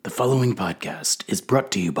following podcast is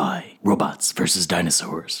brought to you by Robots vs.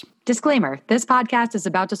 Dinosaurs. Disclaimer, this podcast is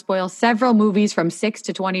about to spoil several movies from 6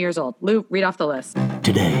 to 20 years old. Lou, read off the list.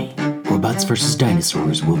 Today, Robots vs.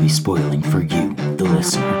 Dinosaurs will be spoiling for you, the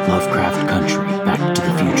listener. Lovecraft Country, Back to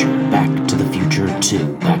the Future, Back to the Future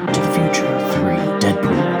 2, Back to the Future 3,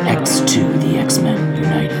 Deadpool, X2, The X-Men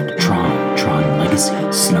United, Tron Legacy,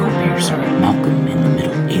 Snowpiercer, Malcolm in the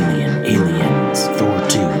Middle, Aliens, Thor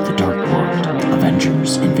 2, The Dark World,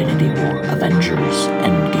 Avengers, Infinity War, Avengers,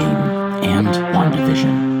 Endgame, and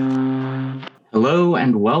WandaVision. Hello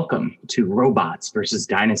and welcome to Robots vs.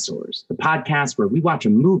 Dinosaurs, the podcast where we watch a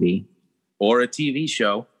movie or a TV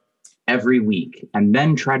show every week and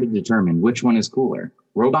then try to determine which one is cooler,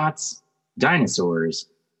 robots, dinosaurs,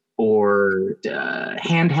 or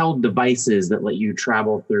handheld devices that let you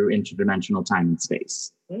travel through interdimensional time and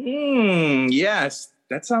space. Yes,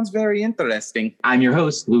 that sounds very interesting. I'm your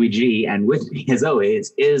host, Louis G, and with me, as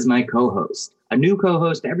always, is my co-host. A new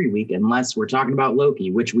co-host every week, unless we're talking about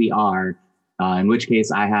Loki, which we are. In which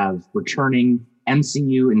case, I have returning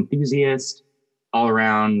MCU enthusiast,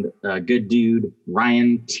 all-around good dude,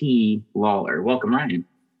 Ryan T. Lawler. Welcome, Ryan.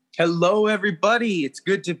 Hello, everybody. It's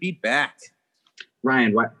good to be back.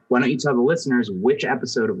 Ryan, why don't you tell the listeners which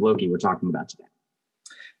episode of Loki we're talking about today?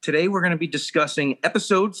 Today, we're going to be discussing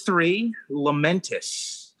episode 3,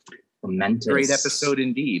 Lamentis. Lamentis. Great episode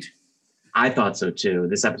indeed. I thought so, too.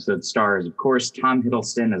 This episode stars, of course, Tom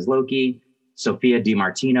Hiddleston as Loki, Sophia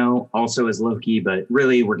DiMartino also as Loki, but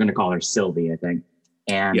really we're going to call her Sylvie, I think.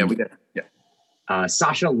 And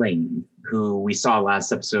Sasha Lane, who we saw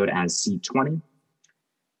last episode as C20.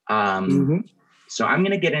 So I'm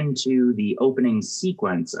going to get into the opening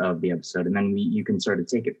sequence of the episode, and then you can sort of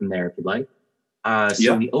take it from there if you'd like.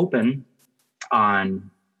 So we open on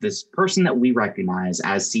this person that we recognize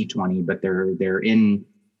as C20, but they're in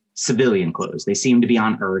civilian clothes. They seem to be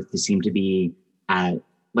on Earth. They seem to be at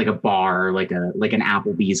like a bar, like an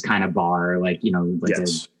Applebee's kind of bar, like, you know, like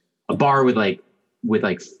a bar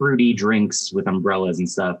with fruity drinks with umbrellas and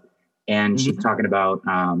stuff. And she's talking about,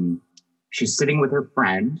 she's sitting with her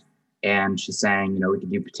friend and she's saying, you know, we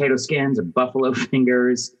could do potato skins or buffalo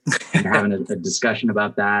fingers. And they're having a discussion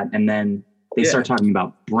about that. And then they start talking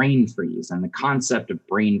about brain freeze and the concept of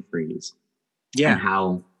brain freeze. Yeah. And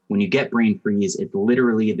how when you get brain freeze, it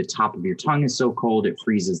literally, the top of your tongue is so cold, it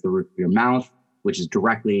freezes the roof of your mouth, which is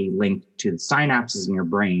directly linked to the synapses in your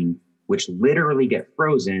brain, which literally get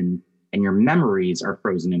frozen, and your memories are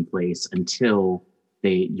frozen in place until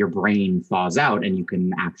your brain thaws out and you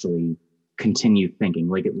can actually continue thinking.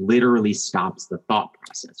 Like, it literally stops the thought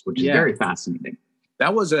process, which is very fascinating.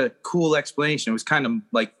 That was a cool explanation. It was kind of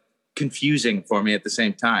like confusing for me at the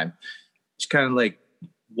same time. It's kind of like,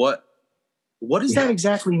 what does that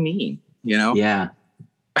exactly mean? You know? Yeah.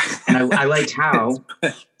 And I liked how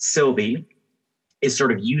Sylvie is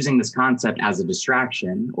sort of using this concept as a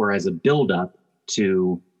distraction or as a buildup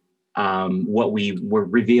to what we will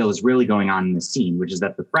reveal is really going on in the scene, which is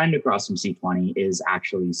that the friend across from C20 is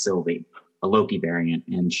actually Sylvie, a Loki variant,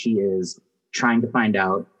 and she is trying to find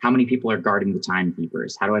out how many people are guarding the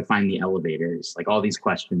timekeepers. How do I find the elevators? Like all these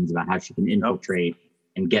questions about how she can infiltrate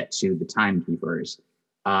and get to the timekeepers.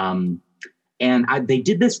 And they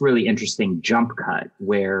did this really interesting jump cut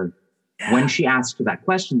where when she asked for that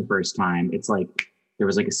question the first time, it's like there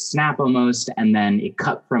was like a snap almost, and then it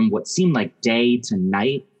cut from what seemed like day to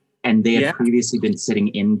night, and they had previously been sitting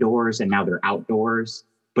indoors and now they're outdoors,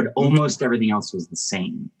 but almost everything else was the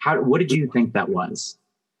same. What did you think that was?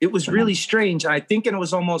 It was really strange. I think it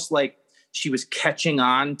was almost like she was catching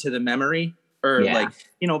on to the memory, or like,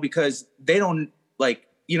 you know, because they don't like,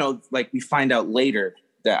 you know, like we find out later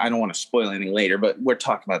that I don't want to spoil anything later, but we're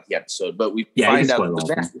talking about the episode, but we find out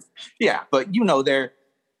but you know, they're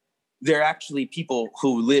actually people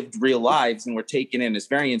who lived real lives and were taken in as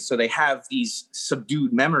variants. So they have these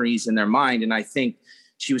subdued memories in their mind. And I think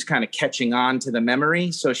she was kind of catching on to the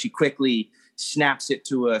memory. So she quickly snaps it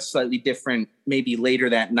to a slightly different, maybe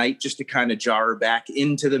later that night, just to kind of jar her back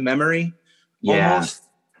into the memory. Almost.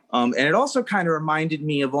 And it also kind of reminded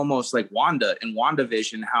me of almost like Wanda in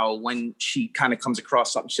WandaVision, how when she kind of comes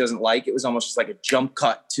across something she doesn't like, it was almost just like a jump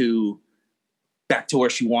cut back to where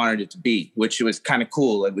she wanted it to be, which was kind of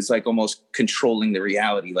cool. It was like almost controlling the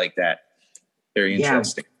reality like that. Very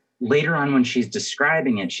interesting. Later on when she's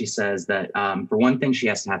describing it, she says that for one thing, she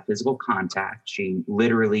has to have physical contact. She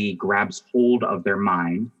literally grabs hold of their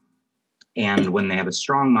mind. And when they have a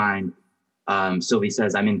strong mind, Sylvie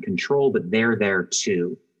says, I'm in control, but they're there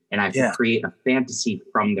too. And I have to create a fantasy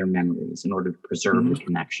from their memories in order to preserve the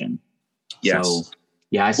connection. Yes.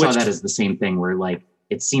 So, I saw that as the same thing where like,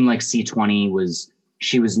 it seemed like C20 was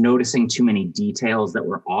she was noticing too many details that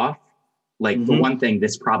were off. Like for one thing,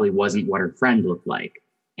 this probably wasn't what her friend looked like.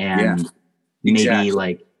 And maybe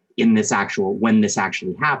like when this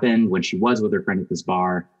actually happened, when she was with her friend at this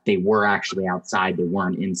bar, they were actually outside, they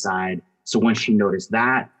weren't inside. So when she noticed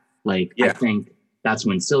that, like, I think that's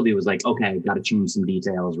when Sylvie was like, okay, got to change some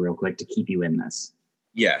details real quick to keep you in this.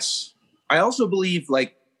 Yes. I also believe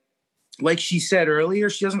like she said earlier,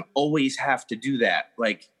 she doesn't always have to do that.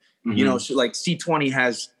 Like, you know, so like C20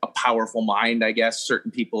 has a powerful mind, I guess.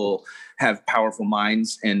 Certain people have powerful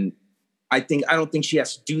minds. And I don't think she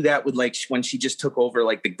has to do that with like when she just took over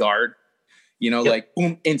like the guard, you know, like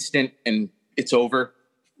boom, instant and it's over.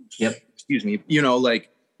 Yep. Excuse me. You know, like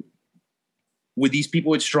with these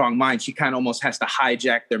people with strong minds, she kind of almost has to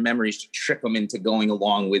hijack their memories to trick them into going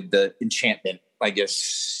along with the enchantment, I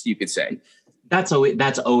guess you could say. That's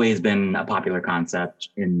always been a popular concept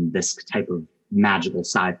in this type of magical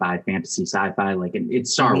sci-fi, fantasy sci-fi. Like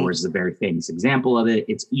it's Star Wars is a very famous example of it.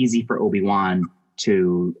 It's easy for Obi-Wan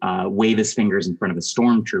to wave his fingers in front of a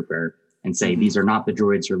stormtrooper and say, these are not the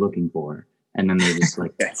droids you're looking for. And then they're just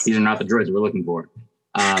like, these are not the droids we're looking for.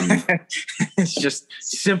 It's just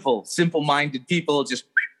simple-minded people, just,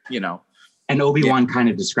 you know. And Obi-Wan kind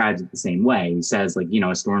of describes it the same way. He says, like, you know,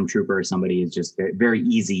 a stormtrooper or somebody is just very, very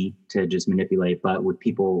easy to just manipulate. But with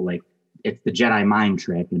people, like, it's the Jedi mind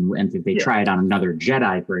trick. And if they try it on another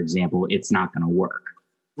Jedi, for example, it's not going to work.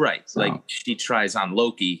 Right. So, like, she tries on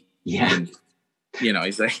Loki. Yeah. And, you know,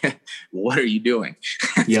 he's like, what are you doing?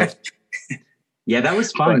 Yeah. Yeah, that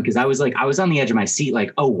was fun because I was on the edge of my seat,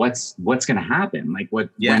 like, oh, what's going to happen? Like, when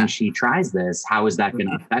she tries this, how is that going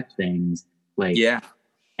to affect things? Like,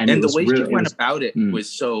 and the way she went about it was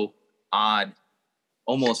so odd,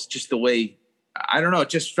 almost just the way, I don't know, it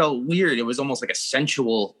just felt weird. It was almost like a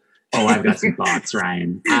sensual. Oh, I've got some thoughts,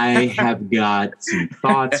 Ryan. I have got some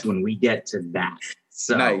thoughts when we get to that.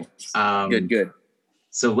 So, nice. Good.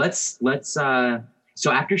 So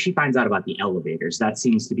so after she finds out about the elevators, that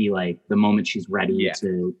seems to be like the moment she's ready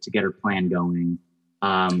to get her plan going.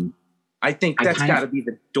 I think that's got to be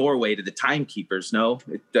the doorway to the timekeepers. No,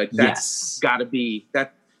 that's got to be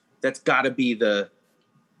that's got to be the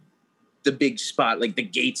big spot, like the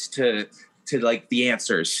gates to like the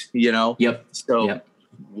answers. You know. Yep. So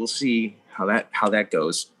we'll see how that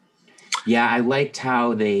goes. Yeah, I liked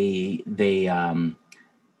how they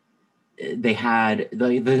had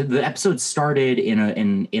the episode started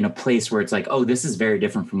in a place where it's like, oh, this is very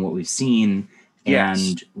different from what we've seen.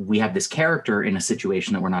 And we have this character in a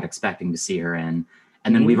situation that we're not expecting to see her in.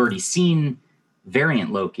 And then we've already seen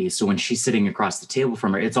variant Loki. So when she's sitting across the table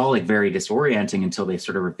from her, it's all like very disorienting until they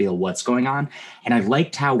sort of reveal what's going on. And I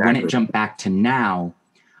liked how when it jumped back to now,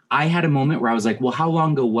 I had a moment where I was like, well, how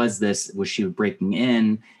long ago was she breaking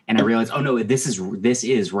in? And I realized, oh no, this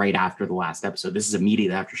is right after the last episode. This is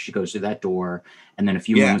immediately after she goes through that door. And then a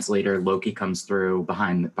few moments later, Loki comes through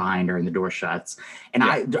behind her and the door shuts. And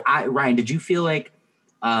I Ryan, did you feel like,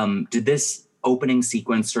 did this opening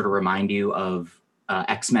sequence sort of remind you of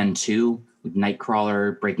X-Men 2 with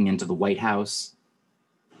Nightcrawler breaking into the White House?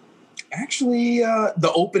 Actually,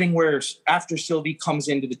 the opening where after Sylvie comes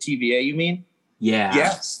into the TVA, you mean? Yeah.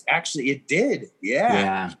 Yes, actually it did.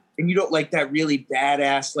 Yeah. And you don't like that really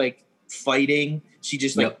badass like fighting. She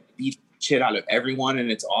just like beats shit out of everyone and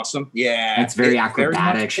it's awesome. Yeah. And it's very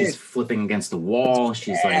acrobatic. She's flipping against the wall.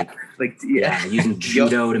 She's using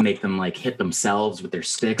judo to make them like hit themselves with their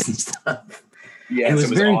sticks and stuff. Yeah. It was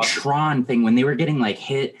very awesome. Tron thing when they were getting like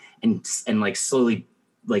hit and like slowly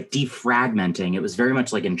like defragmenting. It was very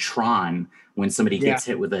much like in Tron when somebody gets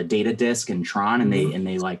hit with a data disk in Tron and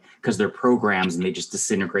they like, because they're programs and they just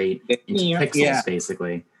disintegrate into pixels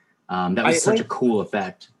basically. That was such a cool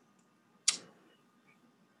effect.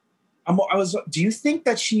 Do you think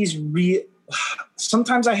that she's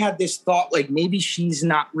sometimes I had this thought, like maybe she's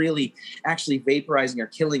not really actually vaporizing or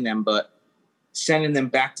killing them, but sending them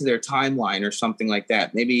back to their timeline or something like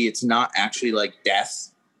that. Maybe it's not actually like death.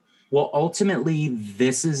 Well, ultimately,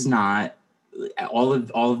 this is not all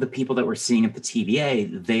of the people that we're seeing at the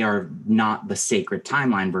TVA. They are not the sacred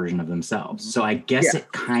timeline version of themselves. So I guess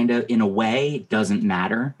it kind of, in a way, doesn't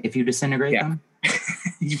matter if you disintegrate them.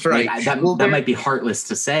 Right. Like, that might be heartless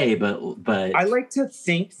to say, but I like to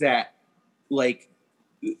think that like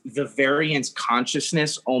the variant's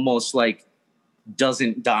consciousness almost like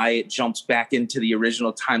doesn't die. It jumps back into the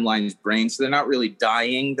original timeline's brain. So they're not really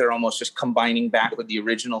dying. They're almost just combining back with the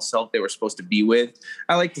original self they were supposed to be with.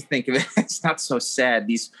 I like to think of it. It's not so sad.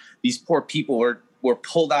 These poor people were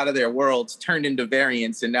pulled out of their worlds, turned into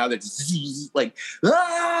variants, and now they're just like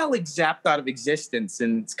zapped out of existence.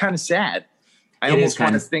 And it's kind of sad. I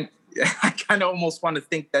kind of almost want to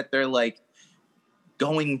think that they're like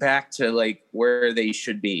going back to like where they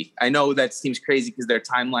should be. I know that seems crazy because their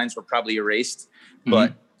timelines were probably erased,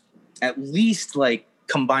 but at least like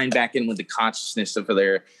combine back in with the consciousness of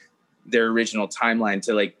their original timeline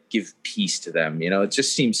to like give peace to them. You know, it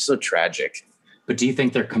just seems so tragic. But do you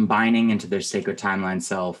think they're combining into their sacred timeline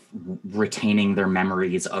self, retaining their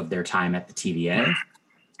memories of their time at the TVA?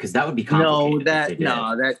 Because that would be complicated.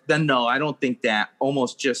 No, I don't think that.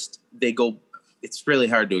 Almost just they go. It's really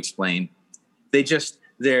hard to explain.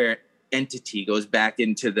 Their entity goes back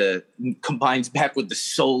into combines back with the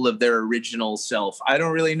soul of their original self. I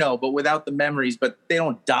don't really know, but without the memories, but they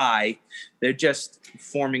don't die. They're just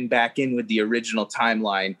forming back in with the original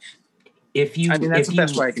timeline. That's the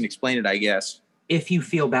best way I can explain it, I guess. If you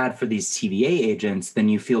feel bad for these TVA agents, then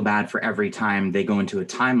you feel bad for every time they go into a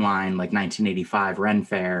timeline like 1985 Ren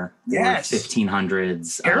Fair or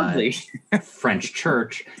 1500s French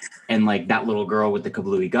church, and like that little girl with the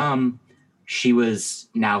kablooey gum, she was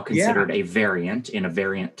now considered a variant in a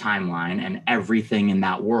variant timeline, and everything in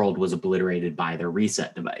that world was obliterated by their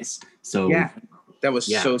reset device. So that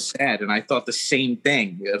was so sad, and I thought the same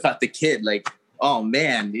thing about the kid. Like, oh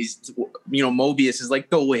man, Mobius is like,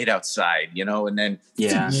 go wait outside, and then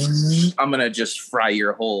I'm gonna just fry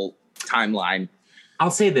your whole timeline. I'll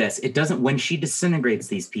say this: it doesn't. When she disintegrates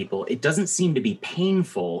these people, it doesn't seem to be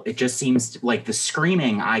painful. It just seems like the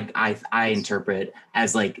screaming. I interpret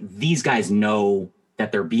as like these guys know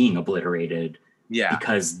that they're being obliterated. Yeah,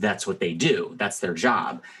 because that's what they do. That's their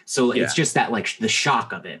job. So it's just that like the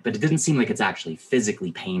shock of it, but it doesn't seem like it's actually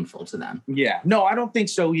physically painful to them. Yeah, no, I don't think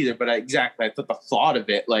so either. But I thought the thought of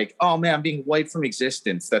it, like, oh man, I'm being wiped from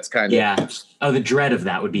existence. That's kind of Oh, the dread of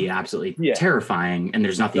that would be absolutely terrifying, and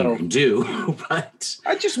there's nothing you can do. But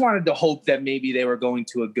I just wanted to hope that maybe they were going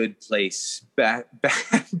to a good place, back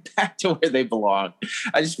to where they belong.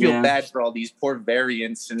 I just feel bad for all these poor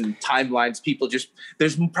variants and timelines.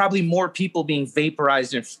 There's probably more people being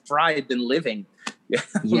vaporized and fried than living.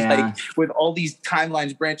 Like with all these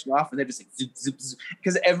timelines branching off, and they're just like zoop, zoop, zoop.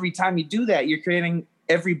 Because every time you do that, you're creating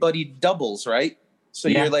everybody doubles, right? So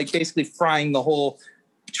you're like basically frying the whole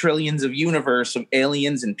trillions of universe of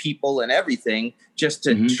aliens and people and everything just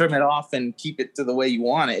to trim it off and keep it to the way you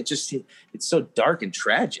want it. It's so dark and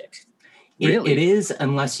tragic. Really? It is,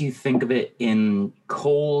 unless you think of it in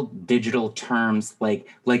cold digital terms. Like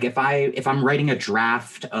if I'm writing a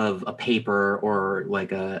draft of a paper or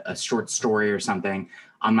like a short story or something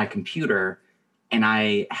on my computer, and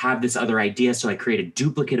I have this other idea, so I create a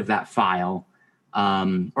duplicate of that file,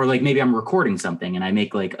 or like maybe I'm recording something and I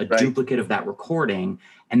make like a duplicate of that recording,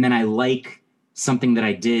 and then I like something that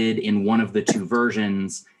I did in one of the two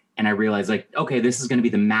versions, and I realize like, okay, this is going to be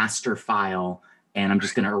the master file. And I'm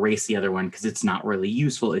just going to erase the other one because it's not really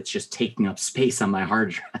useful. It's just taking up space on my hard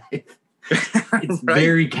drive. It's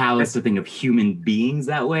very callous to think of human beings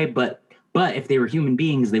that way. But if they were human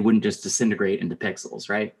beings, they wouldn't just disintegrate into pixels,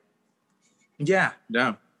 right? Yeah,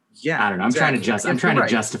 no. Yeah, I don't know. I'm trying to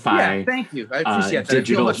justify. Yeah, thank you. I appreciate that. I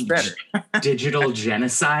feel much better. Digital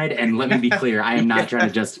genocide. And let me be clear, I am not trying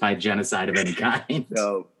to justify genocide of any kind.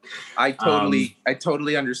 No, I totally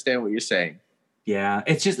understand what you're saying. Yeah,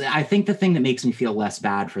 it's just, I think the thing that makes me feel less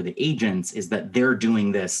bad for the agents is that they're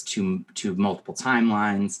doing this to multiple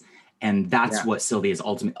timelines. And that's what Sylvia is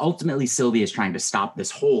ultimately Sylvia is trying to stop this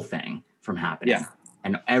whole thing from happening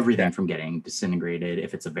and everything from getting disintegrated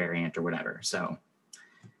if it's a variant or whatever. So,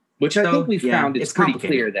 which I think we found it's pretty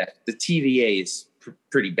clear that the TVA is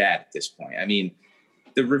pretty bad at this point. I mean,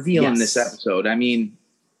 the reveal in this episode, I mean,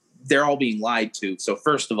 they're all being lied to. So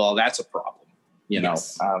first of all, that's a problem, you know.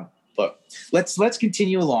 But let's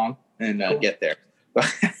continue along and get there.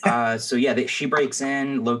 So she breaks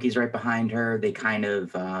in. Loki's right behind her. They kind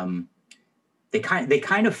of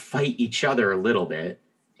fight each other a little bit,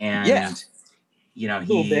 and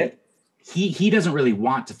he doesn't really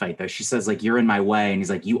want to fight though. She says like, "You're in my way," and he's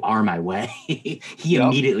like, "You are my way." He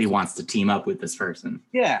immediately wants to team up with this person.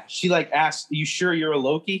 Yeah, she like asked, "You sure you're a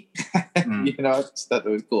Loki?" You know, I thought that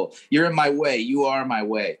was cool. You're in my way. You are my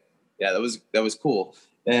way. Yeah, that was cool.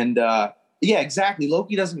 And exactly.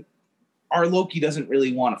 Our Loki doesn't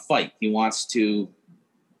really want to fight. He wants to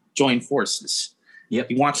join forces. Yep.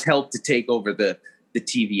 He wants help to take over the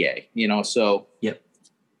TVA, you know? So, you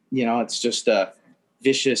know, it's just a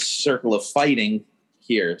vicious circle of fighting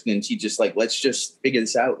here. And she just like, let's just figure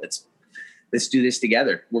this out. Let's do this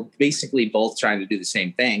together. We're basically both trying to do the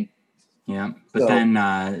same thing. Yeah. But then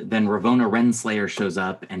Ravonna Renslayer shows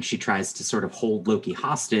up and she tries to sort of hold Loki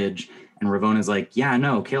hostage. And Ravona's like, yeah,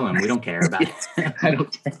 no, kill him. We don't care about it. I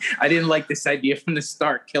don't care. I didn't like this idea from the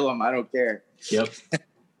start. Kill him. I don't care. Yep.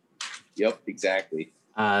 Yep, exactly.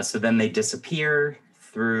 So then they disappear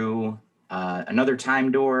through another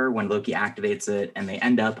time door when Loki activates it, and they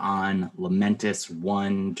end up on Lamentis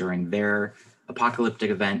 1 during their apocalyptic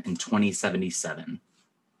event in 2077.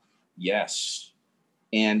 Yes.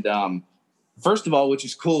 And first of all, which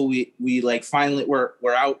is cool, we like finally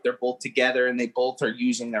we're out, they're both together and they both are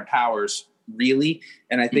using their powers really.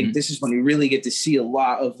 And I think this is when we really get to see a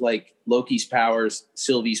lot of like Loki's powers,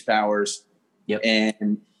 Sylvie's powers. Yep.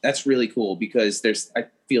 And that's really cool because I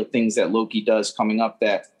feel things that Loki does coming up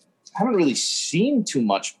that I haven't really seen too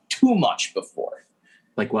much before.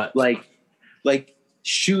 Like what? Like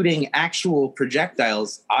shooting actual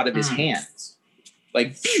projectiles out of his hands.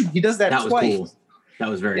 Like he does that twice. Was cool. That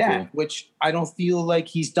was very cool. Which I don't feel like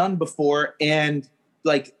he's done before. And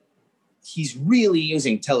like he's really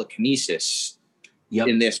using telekinesis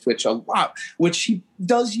in this, which he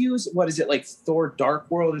does use. What is it, like Thor Dark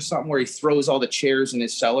World or something, where he throws all the chairs in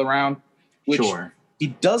his cell around? Which he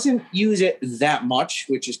doesn't use it that much,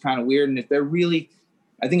 which is kind of weird. And if they're really,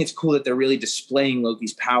 I think it's cool that they're really displaying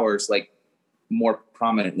Loki's powers like more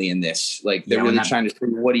prominently in this. Like they're really trying to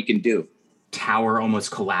figure what he can do. Tower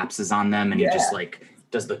almost collapses on them, and he just like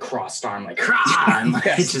does the crossed arm, like and like,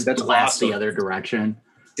 it just blasts the other direction.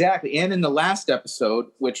 Exactly. And in the last episode,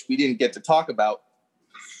 which we didn't get to talk about,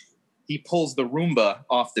 he pulls the Roomba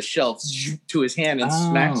off the shelf to his hand and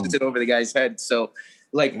smacks it over the guy's head. So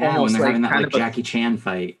like almost when they're like having that kind like of Jackie Chan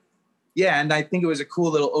fight. Yeah, and I think it was a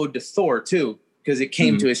cool little ode to Thor too, because it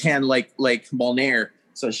came to his hand like Mjolnir.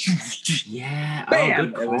 So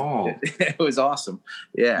bam! Good call. It was awesome.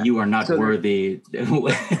 Yeah, you are not worthy.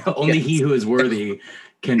 Only he who is worthy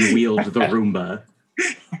can wield the Roomba.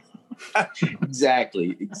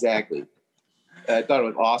 Exactly. I thought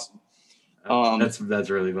it was awesome. That's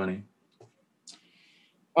really funny.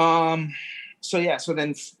 So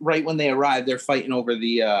then right when they arrive, they're fighting over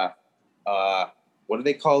the what are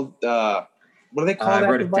they called? What do they call that? I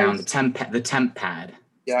wrote device? it down. The temp pad.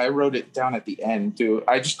 Yeah, I wrote it down at the end too.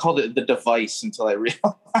 I just called it the device until I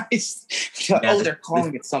realized. They're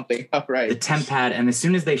calling it something. All right. The temp pad, and as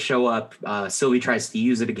soon as they show up, Sylvie tries to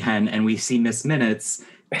use it again, and we see Miss Minutes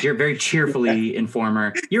very cheerfully inform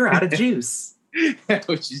her, "You're out of juice,"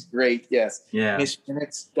 which is great. Yes. Yeah. Miss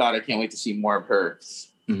Minutes. God, I can't wait to see more of her.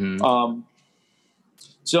 Mm-hmm.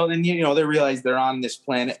 So then they realize they're on this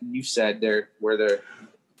planet. You said they're.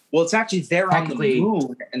 Well, it's actually they're on the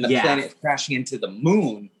moon, and the planet is crashing into the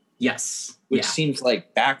moon. Yes, which seems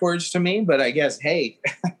like backwards to me, but I guess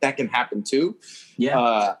that can happen too.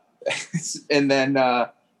 Yeah, and then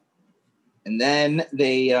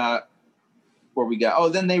they where we go. Oh,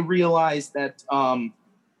 then they realize that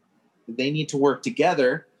they need to work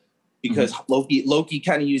together because Loki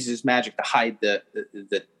kind of uses magic to hide the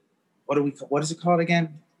what is it called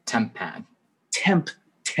again? Temp pad. Temp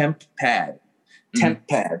pad. Temp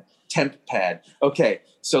pad. Okay,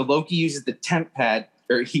 so Loki uses the temp pad,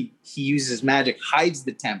 or he uses magic, hides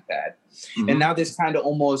the temp pad, and now this kind of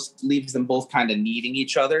almost leaves them both kind of needing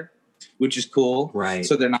each other, which is cool. Right.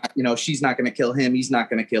 So they're not, she's not going to kill him, he's not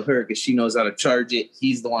going to kill her because she knows how to charge it.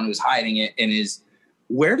 He's the one who's hiding it, and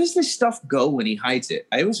where does this stuff go when he hides it?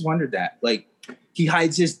 I always wondered that. Like he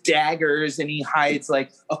hides his daggers, and he hides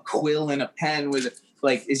like a quill and a pen with.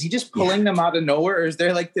 Like, is he just pulling them out of nowhere, or is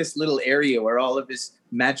there like this little area where all of his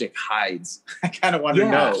magic hides? I kind of want to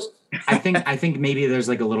know. I think maybe there's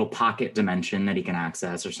like a little pocket dimension that he can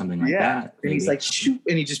access or something like that. And he's like, shoot,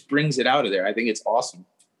 and he just brings it out of there. I think it's awesome.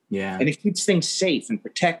 Yeah. And it keeps things safe and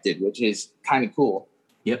protected, which is kind of cool.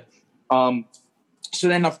 Yep. So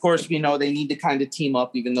then, of course, they need to kind of team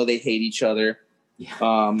up, even though they hate each other.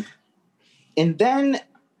 Yeah. And then,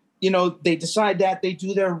 they decide that they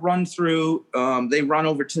do their run through. They run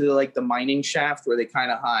over to the mining shaft where they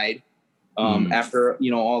kind of hide after,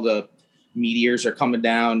 all the meteors are coming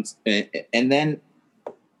down. And then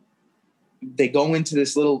they go into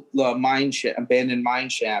this little abandoned mine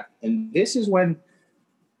shaft. And this is when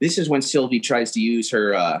Sylvie tries to use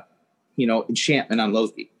her, enchantment on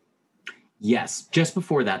Loki. Yes. Just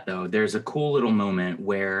before that, though, there's a cool little moment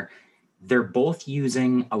where they're both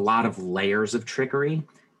using a lot of layers of trickery.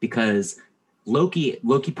 Because Loki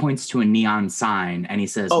points to a neon sign and he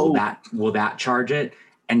says, will that charge it?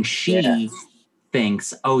 And she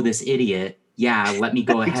thinks, this idiot. Yeah, let me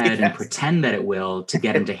go ahead and pretend that it will to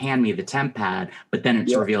get him to hand me the temp pad. But then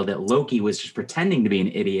it's revealed that Loki was just pretending to be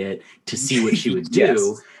an idiot to see what she would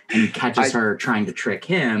do. And he catches her trying to trick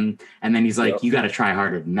him. And then he's like, you got to try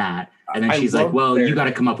harder than that. And then she's like, well, you got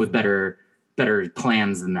to come up with better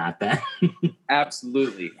plans than that then.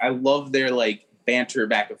 Absolutely. I love their banter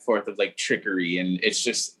back and forth of trickery, and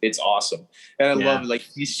it's awesome. And I love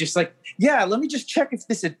he's just let me just check if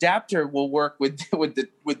this adapter will work with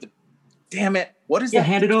the damn it, what is that? Yeah,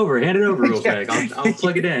 hand it over real quick. I'll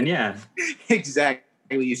plug it in. Yeah, exactly.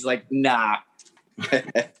 He's like, nah.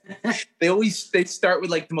 They start with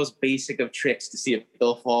like the most basic of tricks to see if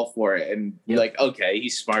they'll fall for it, and like, okay,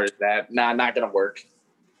 he's smart at that. Nah, not gonna work.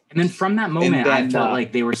 And then from that moment, I felt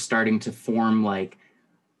like they were starting to form like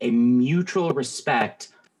a mutual respect.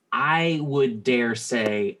 I would dare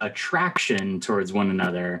say attraction towards one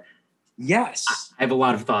another. Yes. I have a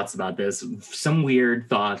lot of thoughts about this, some weird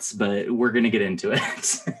thoughts, but we're going to get into it.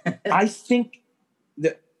 I think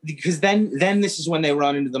that because then this is when they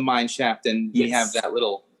run into the mine shaft and we have that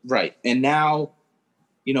little, right. And now,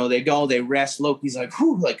 you know, they rest. Loki's like,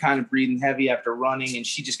 whew, like kind of breathing heavy after running. And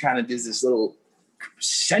she just kind of does this little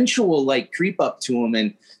sensual, like creep up to him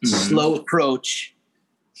and slow approach,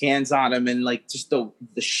 hands on him. And like, just the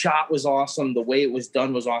shot was awesome. The way it was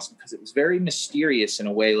done was awesome because it was very mysterious in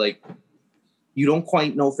a way. Like, you don't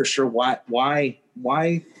quite know for sure why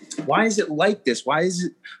is it like this? Why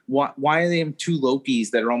are they two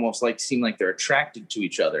Lokis that are almost like seem like they're attracted to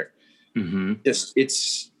each other? Just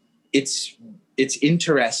it's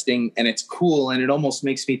interesting and it's cool, and it almost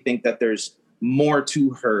makes me think that there's more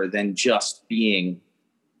to her than just being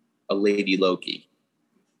a Lady Loki.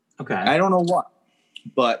 Okay. I don't know what,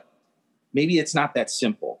 but maybe it's not that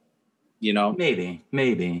simple, you know? Maybe.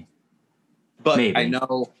 But maybe. I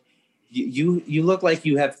know you look like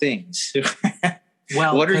you have things.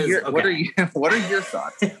 Well, what are your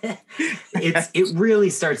thoughts? It really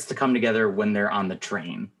starts to come together when they're on the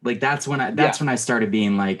train. Like that's when I started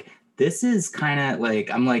being like, this is kind of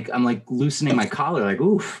like I'm like loosening my collar. Like,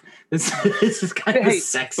 oof, this is kind of a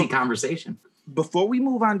sexy conversation. Before we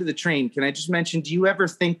move on to the train, can I just mention? Do you ever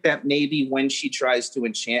think that maybe when she tries to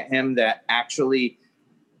enchant him, that actually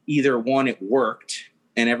either one, it worked,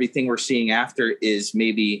 and everything we're seeing after is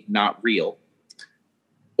maybe not real,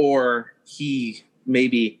 or he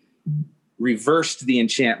maybe reversed the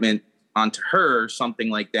enchantment onto her, something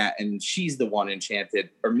like that, and she's the one enchanted,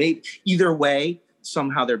 or maybe either way,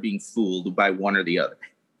 somehow they're being fooled by one or the other.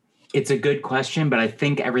 It's a good question, but I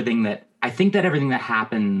think that everything that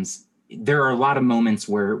happens, there are a lot of moments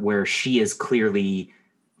where she is clearly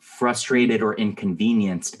frustrated or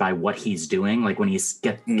inconvenienced by what he's doing. Like when he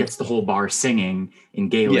gets the whole bar singing in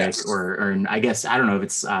Gaelic or I guess, I don't know if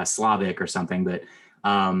it's Slavic or something, but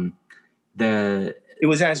it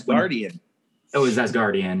was Asgardian. It was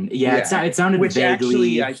Asgardian. Yeah. It sounded which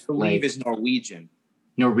vaguely, actually I believe is Norwegian.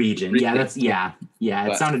 Yeah, that's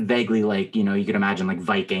it sounded vaguely like, you know, you could imagine like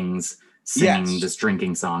Vikings singing this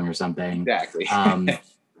drinking song or something. Exactly.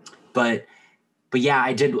 But yeah,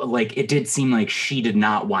 it did seem like she did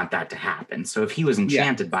not want that to happen. So if he was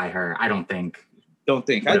enchanted by her, I don't think.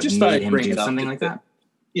 I just thought I'd bring it up. Something like that.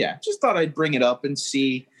 Yeah, just thought I'd bring it up and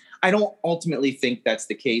see. I don't ultimately think that's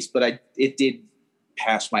the case, but it did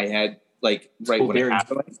pass my head like right when it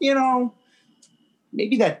happened. Like, you know,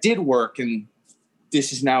 maybe that did work, and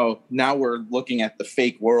this is now we're looking at the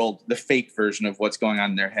fake world, the fake version of what's going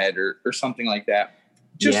on in their head, or something like that.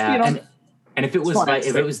 Just you know. And if it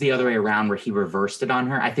was the other way around where he reversed it on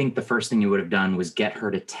her, I think the first thing you would have done was get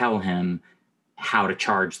her to tell him how to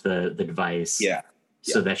charge the device. Yeah.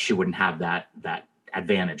 So that she wouldn't have that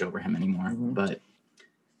advantage over him anymore. But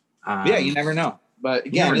you never know. But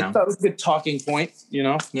again, I thought it was a good talking point, you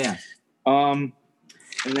know? Yeah. And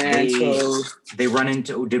then they run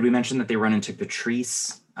into, did we mention that they run into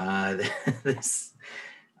Patrice? They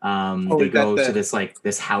go to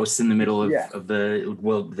this house in the middle of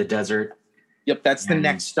the desert. Yep, that's the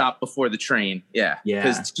next stop before the train. Yeah,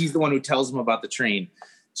 because she's the one who tells them about the train.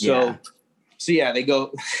 So they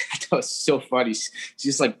go. That was so funny. She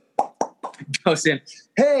just like goes in,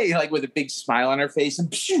 hey, like with a big smile on her face,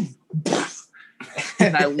 and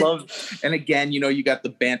I love. And again, you know, you got the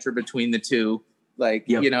banter between the two. Like,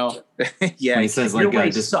 you know, he says like, your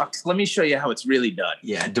way sucks. Let me show you how it's really done.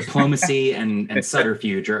 Yeah, diplomacy and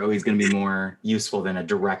subterfuge are always going to be more useful than a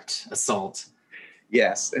direct assault.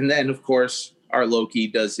 Yes, and then of course our Loki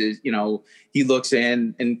does his, you know, he looks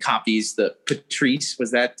in and copies the Patrice.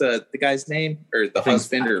 Was that the guy's name, or the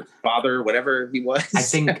husband or father, whatever he was? I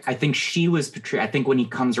think she was Patrice. I think when he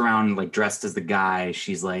comes around like dressed as the guy,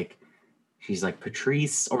 she's like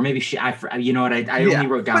Patrice, or maybe you know what? I only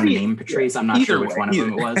wrote down the name Patrice. I'm not sure which one of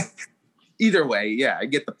them it was. Either way, yeah, I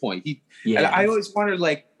get the point. I always wondered,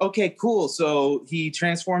 like, okay, cool. So he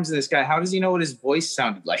transforms into this guy. How does he know what his voice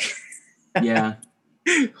sounded like? Yeah.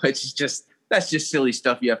 Which is that's just silly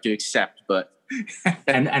stuff you have to accept. But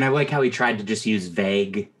and I like how he tried to just use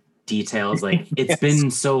vague details, like it's been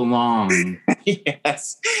so long.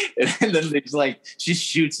 Yes. And then they just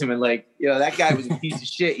shoots him and like, you know, that guy was a piece of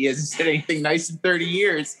shit. He hasn't said anything nice in 30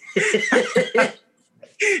 years.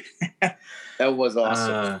 That was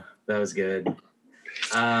awesome. That was good.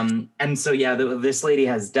 And so, yeah, this lady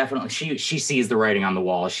has definitely, she sees the writing on the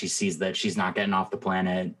wall. She sees that she's not getting off the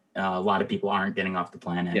planet. A lot of people aren't getting off the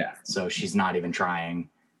planet. Yeah. So she's not even trying.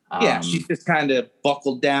 She's just kind of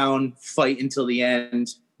buckled down, fight until the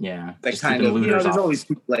end. Yeah. That kind of, there's always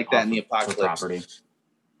people like that in the apocalypse. Property.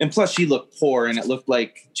 And plus she looked poor, and it looked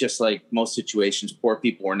like, just like most situations, poor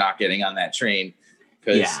people were not getting on that train.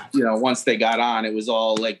 Because, once they got on, it was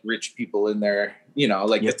all like rich people in there,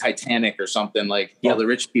 like the Titanic or something. Like all the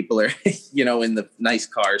rich people are, in the nice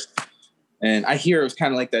cars. And I hear it was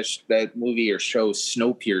kind of like that movie or show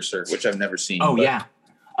Snowpiercer, which I've never seen. Oh, yeah.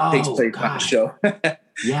 Takes place on the show.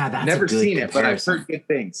 Yeah, that's never a good seen comparison. it, but I've heard good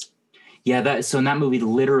things. Yeah, so in that movie,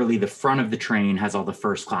 literally the front of the train has all the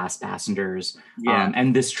first class passengers. Yeah.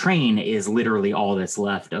 And this train is literally all that's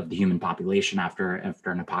left of the human population after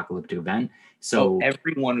an apocalyptic event. So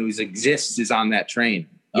everyone who exists is on that train.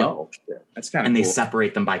 Yep. Oh, shit. That's kind of cool. And they cool.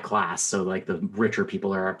 separate them by class. So like the richer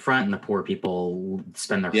people are up front and the poor people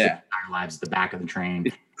spend their entire lives at the back of the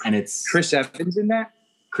train. And it's Chris Evans in that?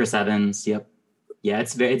 Chris Evans, yep. Yeah,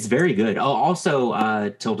 it's very good. Oh,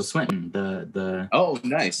 also Tilda Swinton, the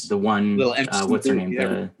nice, the one, what's her name?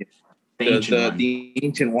 Yeah. The ancient one. The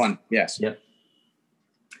ancient one. Yes. Yep.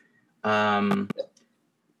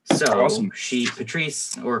 So awesome.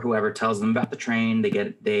 Patrice or whoever tells them about the train.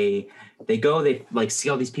 They see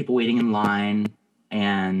all these people waiting in line,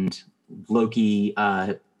 and Loki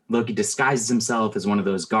disguises himself as one of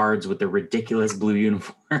those guards with the ridiculous blue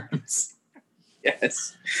uniforms.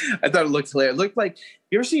 Yes. I thought it looked hilarious. It looked like,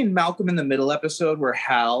 you ever seen Malcolm in the Middle episode where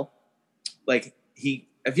Hal, have you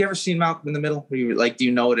ever seen Malcolm in the Middle? Where you do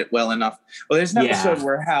you know it well enough? Well, there's an episode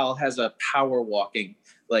where Hal has a power walking,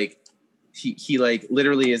 he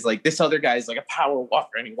literally is like, this other guy is like a power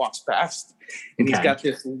walker, and he walks past, and he's got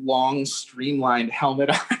this long streamlined helmet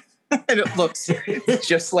on. And it looks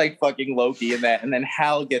just like fucking Loki in that. And then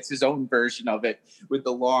Hal gets his own version of it with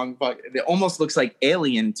the long, it almost looks like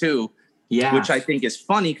Alien too. Yeah. Which I think is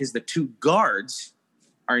funny because the two guards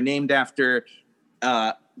are named after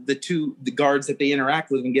the guards that they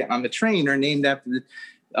interact with and get on the train are named after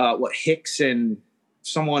Hicks and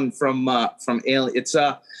someone from Alien.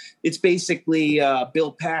 It's basically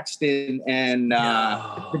Bill Paxton and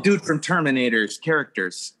the dude from Terminator's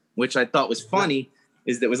characters, which I thought was funny.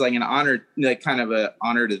 Is that was like an honor, kind of an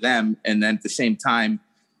honor to them, and then at the same time,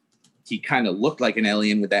 he kind of looked like an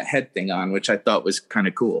alien with that head thing on, which I thought was kind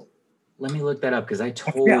of cool. Let me look that up because I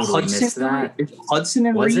totally missed that. Hudson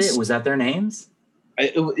and Reese? Was it? Was that their names?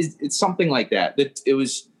 It's something like that. It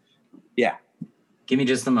was, yeah. Give me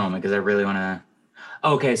just a moment because I really want to.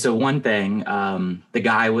 Okay, so one thing, the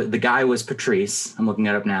guy was Patrice. I'm looking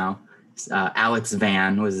it up now. Alex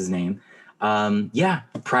Van was his name.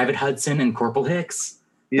 Private Hudson and Corporal Hicks.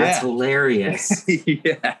 Yeah. That's hilarious.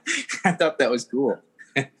 Yeah, I thought that was cool.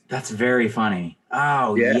 That's very funny.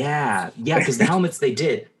 Oh yeah, because the helmets they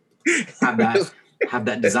did have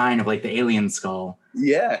that design of like the alien skull.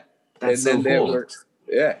 Yeah, that's so cool.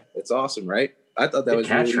 It's awesome, right? I thought that was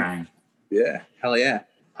catch Ryan. Yeah, hell yeah.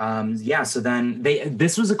 So then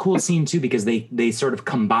this was a cool scene too because they sort of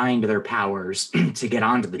combined their powers to get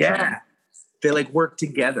onto the train. They worked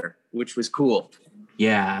together, which was cool.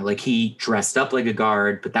 Yeah, he dressed up like a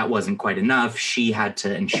guard, but that wasn't quite enough. She had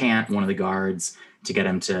to enchant one of the guards to get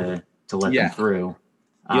him to let them through.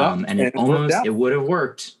 And it would have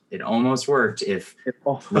worked. It almost worked if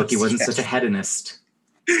Loki wasn't such a hedonist.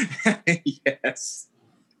 Yes.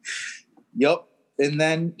 Yep. And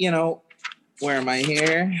then, where am I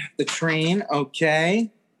here? The train.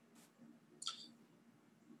 Okay.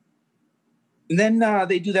 And then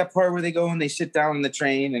they do that part where they go and they sit down in the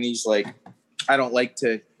train, and he's like, I don't like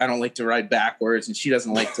to ride backwards, and she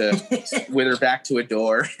doesn't like to with her back to a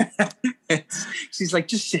door. She's like,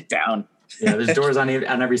 just sit down. Yeah, there's doors on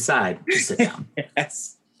every side. Just sit down.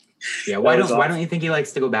 Yes. Yeah. Why don't you think he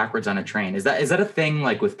likes to go backwards on a train? Is that a thing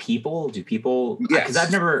with people? Do people? Yes. Because I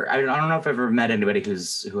don't know if I've ever met anybody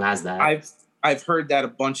who has that. I've heard that a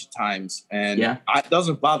bunch of times, and it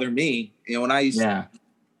doesn't bother me. When I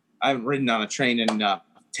I haven't ridden on a train in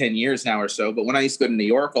 10 years now or so, but when I used to go to New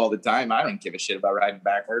York all the time, I didn't give a shit about riding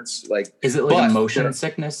backwards. Is it a motion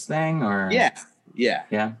sickness thing or? Yeah.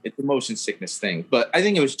 It's a motion sickness thing, but I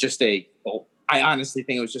think it was just I honestly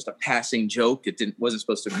think it was just a passing joke. It wasn't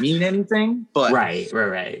supposed to mean anything, but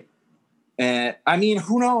right. I mean,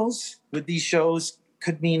 who knows? With these shows,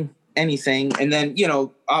 could mean anything. And then,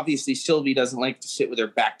 obviously Sylvie doesn't like to sit with her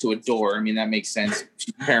back to a door. I mean, that makes sense.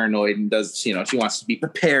 She's paranoid and does, she wants to be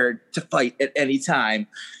prepared to fight at any time.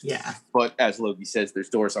 Yeah. But as Loki says, there's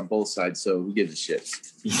doors on both sides, so who gives a shit?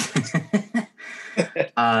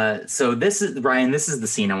 So this is Ryan. This is the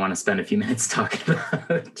scene I want to spend a few minutes talking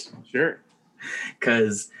about. Sure.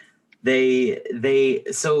 Because they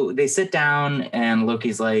sit down and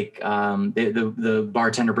Loki's like, the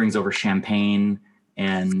bartender brings over champagne,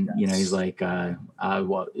 and he's like,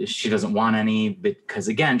 well, she doesn't want any, because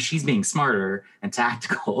again, she's being smarter and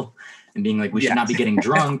tactical and being like, we should not be getting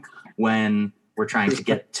drunk when we're trying to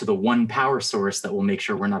get to the one power source that will make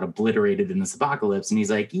sure we're not obliterated in this apocalypse. And he's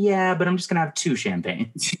like, yeah, but I'm just gonna have 2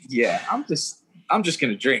 champagne. Yeah, I'm just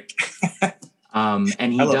gonna drink.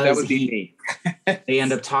 And he does. That would be me. They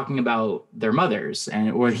end up talking about their mothers,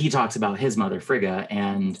 or he talks about his mother Frigga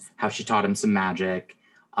and how she taught him some magic.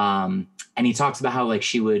 And he talks about how like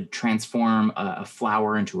she would transform a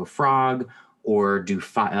flower into a frog, or do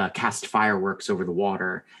cast fireworks over the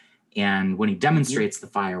water. And when he demonstrates the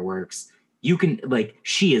fireworks, you can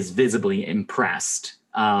she is visibly impressed.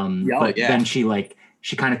 Then she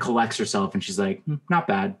kind of collects herself and she's like, not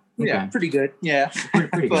bad. Okay. Yeah, pretty good. Yeah,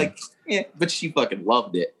 pretty good. Yeah, but she fucking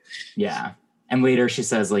loved it. Yeah. And later she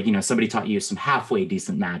says, somebody taught you some halfway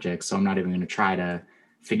decent magic, so I'm not even going to try to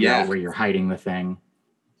figure out where you're hiding the thing.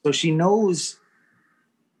 So she knows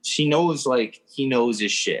he knows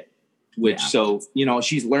his shit,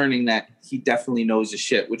 she's learning that he definitely knows his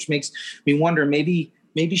shit, which makes me wonder, maybe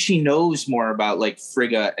she knows more about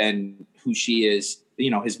Frigga and who she is,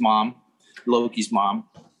 his mom, Loki's mom.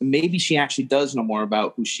 Maybe she actually does know more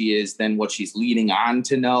about who she is than what she's leading on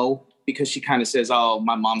to know, because she kind of says, oh,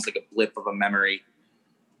 my mom's like a blip of a memory.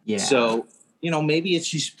 Yeah. So, maybe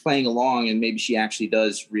she's playing along, and maybe she actually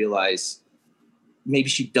does realize, maybe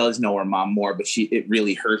she does know her mom more, but it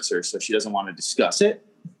really hurts her, so she doesn't want to discuss it.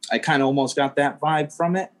 I kind of almost got that vibe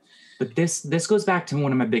from it. But this goes back to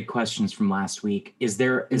one of my big questions from last week. Is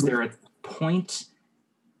there a point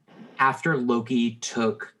after Loki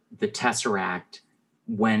took the Tesseract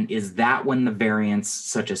when the variants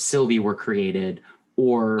such as Sylvie were created,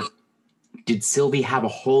 or did Sylvie have a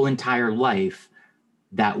whole entire life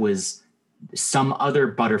that was some other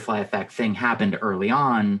butterfly effect thing happened early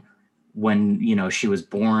on when, she was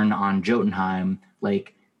born on Jotunheim?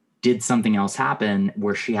 Did something else happen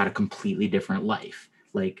where she had a completely different life?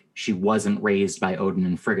 She wasn't raised by Odin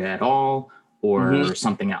and Frigga at all, or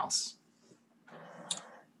something else?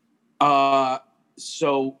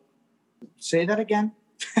 So say that again.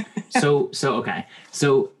 Okay. So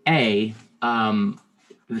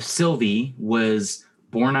Sylvie was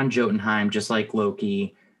born on Jotunheim, just like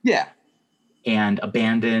Loki. Yeah. And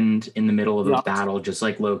abandoned in the middle of the battle, just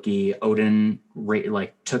like Loki. Odin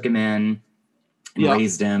took him in and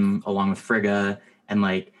raised him along with Frigga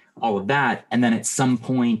and all of that. And then at some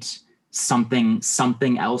point, something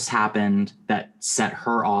else happened that set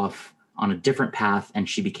her off on a different path, and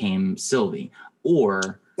she became Sylvie.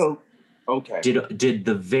 Or did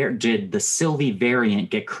the Sylvie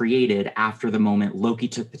variant get created after the moment Loki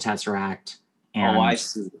took the Tesseract? And I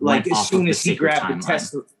see. As soon as he grabbed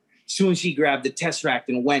the Tesseract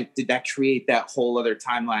and went, did that create that whole other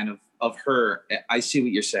timeline of her? I see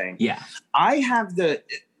what you're saying. Yeah. I have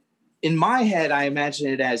in my head, I imagine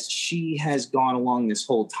it as she has gone along this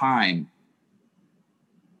whole time,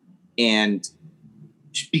 and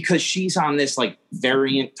because she's on this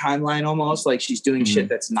variant timeline, almost she's doing shit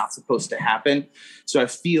that's not supposed to happen. So I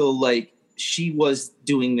feel like she was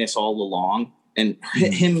doing this all along, and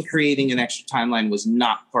him creating an extra timeline was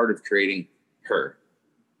not part of creating her.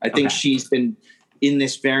 I think she's been in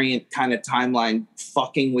this variant kind of timeline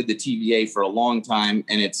fucking with the TVA for a long time,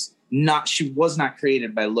 and she was not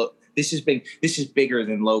created by Loki. This is bigger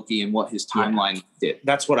than Loki and what his timeline did.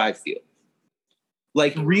 That's what I feel.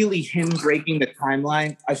 Really him breaking the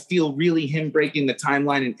timeline. I feel really him breaking the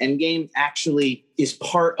timeline in Endgame actually is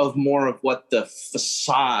part of more of what the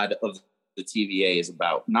facade of the TVA is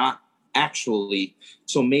about, not actually.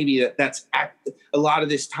 So maybe that's a lot of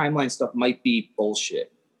this timeline stuff might be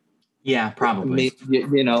bullshit. Yeah, probably.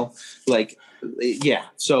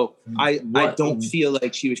 So I don't feel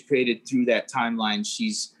like she was created through that timeline.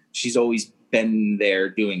 She's always been there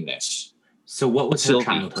doing this. So what was her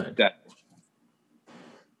childhood?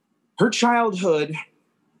 Her childhood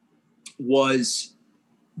was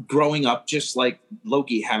growing up just like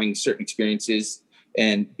Loki, having certain experiences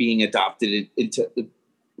and being adopted into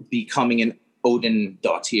becoming an Odin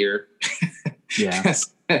daughter. Yeah.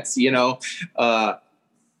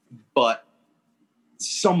 But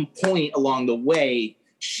some point along the way,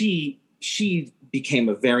 she became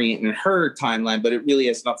a variant in her timeline, but it really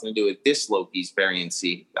has nothing to do with this Loki's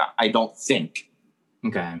variancy. I don't think.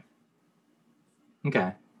 Okay.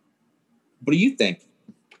 What do you think?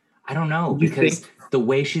 I don't know, because the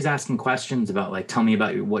way she's asking questions about tell me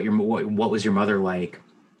about what was your mother like,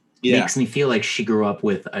 makes me feel like she grew up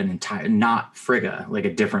with an entire, not Frigga, like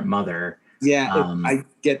a different mother. Yeah, I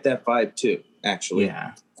get that vibe too, actually.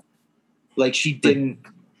 Yeah. Like she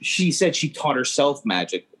said she taught herself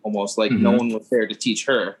magic, almost like no one was there to teach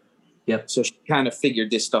her. Yep. So she kind of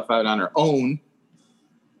figured this stuff out on her own.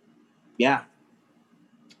 Yeah.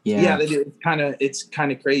 Yeah, it's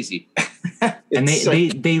kind of crazy. And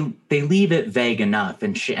they leave it vague enough,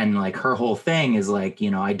 and like her whole thing is like,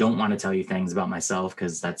 I don't want to tell you things about myself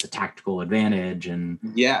because that's a tactical advantage, and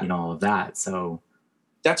all of that. So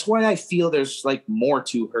that's why I feel there's like more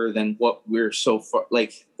to her than what we're so far.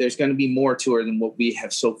 Like there's going to be more to her than what we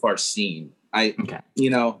have so far seen.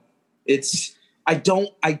 It's I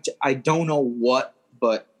don't know what,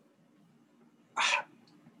 but.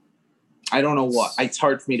 I don't know what. It's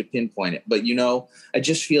hard for me to pinpoint it, but I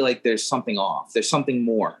just feel like there's something off. There's something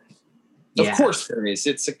more. Yeah. Of course there is.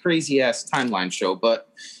 It's a crazy ass timeline show, but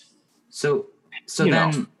so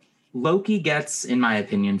then Loki gets, in my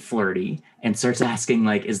opinion, flirty and starts asking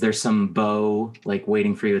like, "Is there some beau like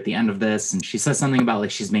waiting for you at the end of this?" And she says something about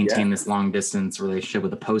like she's maintained this long distance relationship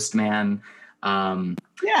with a postman. Who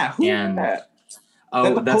is that?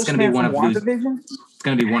 Oh, that's going to be one of It's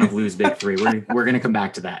going to be one of Lou's big three. We're going to come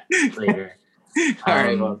back to that later. All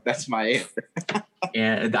right, well, that's my answer.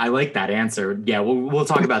 And I like that answer. Yeah, we'll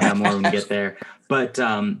talk about that more when we get there. But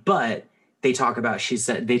they talk about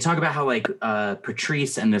how like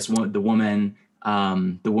Patrice and the woman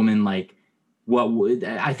like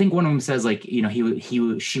I think one of them says like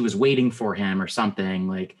she was waiting for him or something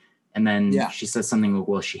like, and then she says something like,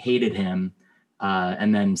 well, she hated him.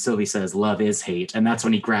 And then Sylvie says, "Love is hate," and that's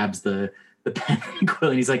when he grabs the pen and quill,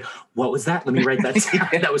 and he's like, "What was that? Let me write that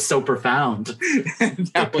down." That was so profound.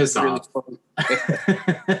 That was really funny.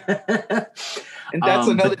 And that's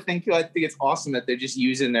another thing too. I think it's awesome that they're just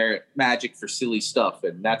using their magic for silly stuff,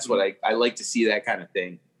 and that's what I like to see, that kind of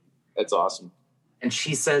thing. That's awesome. And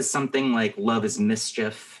she says something like, "Love is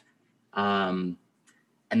mischief," and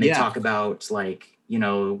they talk about like,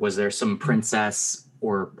 was there some princess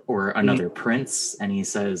or another prince, and he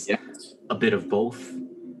says a bit of both.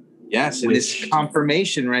 Yes, and this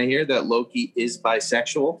confirmation right here that Loki is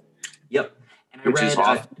bisexual. Yep. And I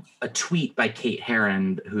read a tweet by Kate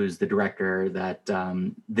Herron, who's the director, that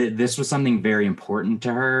this was something very important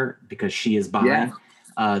to her because she is bi,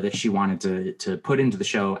 that she wanted to put into the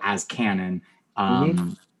show as canon,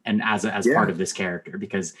 and as part of this character,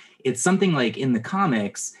 because it's something like in the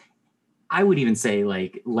comics, I would even say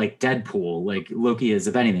like Deadpool, like Loki is,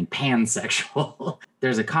 if anything, pansexual.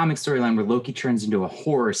 There's a comic storyline where Loki turns into a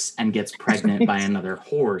horse and gets pregnant by another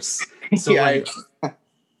horse. So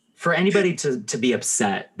for anybody to be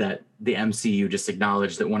upset that the MCU just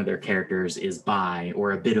acknowledged that one of their characters is bi,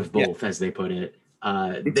 or a bit of both, as they put it,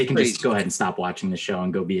 they can just go ahead and stop watching the show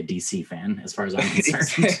and go be a DC fan, as far as I'm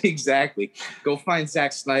concerned. Exactly. Go find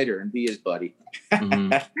Zack Snyder and be his buddy.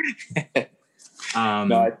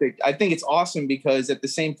 No, I think it's awesome because at the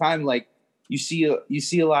same time, like you see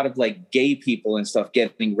a lot of like gay people and stuff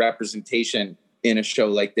getting representation in a show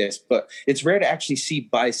like this, but it's rare to actually see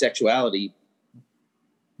bisexuality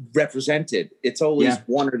represented. It's always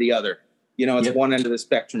one or the other. It's one end of the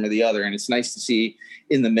spectrum or the other, and it's nice to see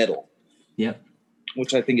in the middle. Yep.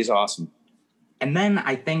 Which I think is awesome. And then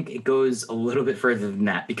I think it goes a little bit further than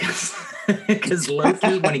that because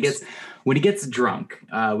Loki, when he gets drunk,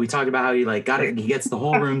 we talked about how he gets the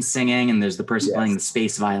whole room singing, and there's the person playing the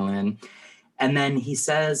space violin. And then he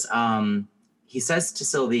says to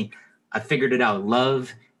Sylvie, "I figured it out.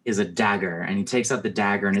 Love is a dagger." And he takes out the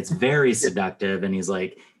dagger, and it's very seductive. And he's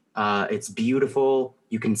like, it's beautiful.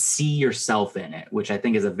 You can see yourself in it, which I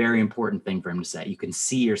think is a very important thing for him to say. You can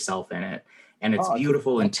see yourself in it. And it's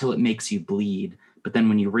beautiful until it makes you bleed. But then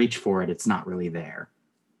when you reach for it, it's not really there.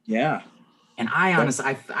 Yeah. And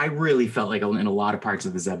I really felt like in a lot of parts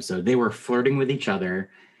of this episode, they were flirting with each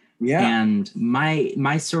other. Yeah. And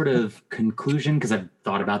my sort of conclusion, because I've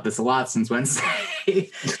thought about this a lot since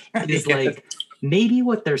Wednesday, is like maybe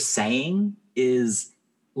what they're saying is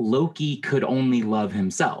Loki could only love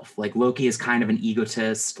himself. Like Loki is kind of an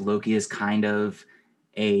egotist. Loki is kind of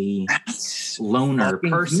a loner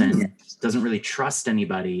person, doesn't really trust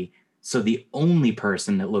anybody. So the only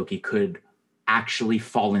person that Loki could actually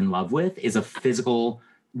fall in love with is a physical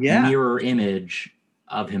mirror image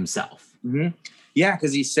of himself. Mm-hmm. Yeah,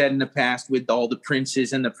 because he said in the past with all the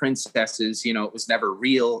princes and the princesses, it was never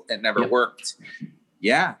real. It never worked.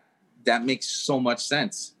 Yeah, that makes so much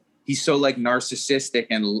sense. He's so like narcissistic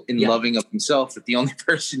and loving of himself that the only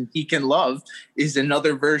person he can love is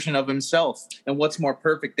another version of himself. And what's more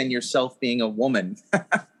perfect than yourself being a woman?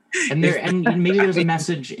 And maybe there's a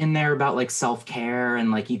message in there about like self-care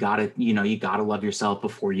and like you gotta love yourself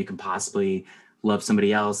before you can possibly love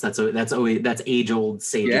somebody else. That's age-old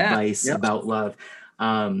sage advice about love.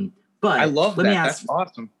 But I love that. That's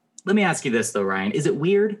awesome. Let me ask you this though, Ryan. Is it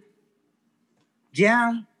weird?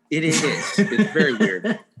 Yeah, it is. It's very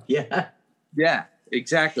weird. Yeah. Yeah,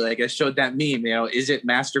 exactly. Like I showed that meme, is it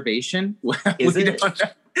masturbation? Is it?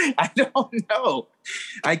 I don't know.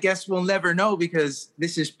 I guess we'll never know because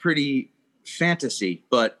this is pretty fantasy,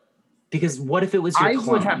 but because what if it was your clone?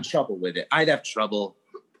 I would have trouble with it. I'd have trouble,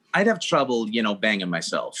 banging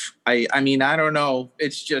myself. I mean, I don't know.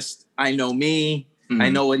 It's just, I know me. I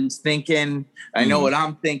know what he's thinking. I know what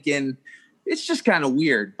I'm thinking. It's just kind of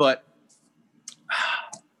weird, but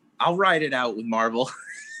I'll ride it out with Marvel.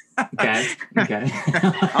 Okay.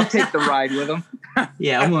 I'll take the ride with them.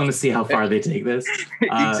 Yeah, I'm willing to see how far they take this.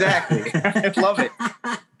 Exactly. I love it.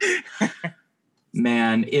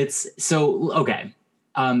 Man, it's so okay.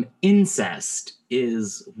 Incest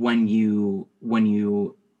is when you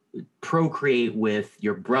procreate with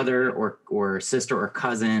your brother or sister or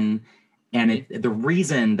cousin, and the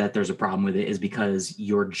reason that there's a problem with it is because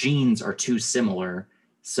your genes are too similar.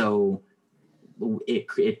 So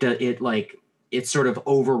it sort of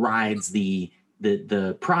overrides the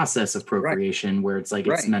process of procreation, where it's like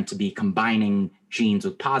it's meant to be combining genes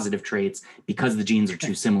with positive traits because the genes are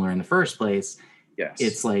too similar in the first place. Yes.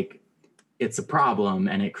 It's like it's a problem,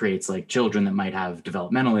 and it creates like children that might have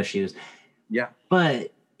developmental issues. Yeah.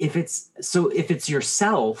 But if it's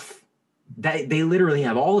yourself, that they literally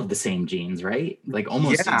have all of the same genes, right? Like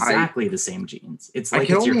almost exactly the same genes. It's like I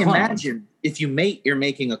can it's your only clone. imagine if you mate, you're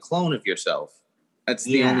making a clone of yourself. That's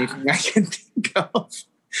the only thing I can think of.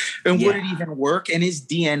 And would it even work? And is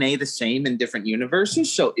DNA the same in different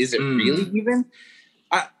universes? So is it really even?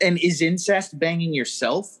 And is incest banging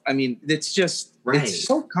yourself? I mean, it's just it's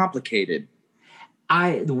so complicated.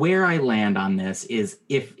 Where I land on this is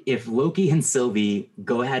if Loki and Sylvie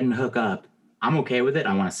go ahead and hook up, I'm okay with it.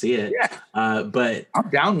 I want to see it. Yeah. But I'm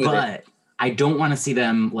down with it. But I don't want to see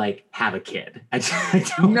them like have a kid.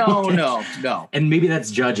 No. And maybe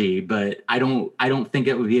that's judgy, but I don't think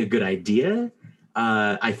it would be a good idea.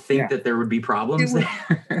 I think that there would be problems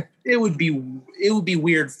there. It would be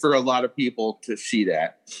weird for a lot of people to see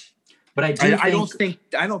that. But I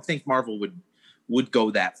don't think Marvel would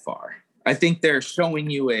go that far. I think they're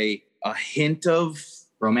showing you a hint of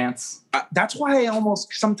romance. That's why I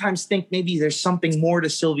almost sometimes think maybe there's something more to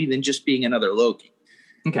Sylvie than just being another Loki.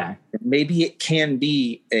 Okay. Maybe it can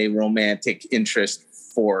be a romantic interest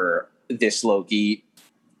for this Loki.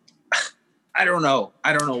 I don't know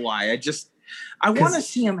why. I want to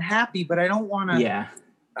see him happy, but I don't want to. Yeah.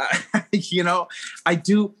 I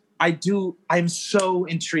do. I'm so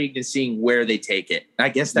intrigued in seeing where they take it. I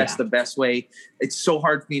guess that's the best way. It's so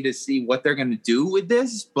hard for me to see what they're going to do with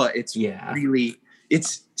this, but it's really,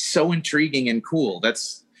 it's so intriguing and cool.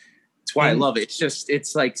 That's why I love it.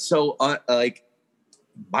 It's like so like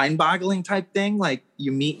mind-boggling type thing. Like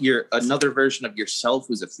you meet another version of yourself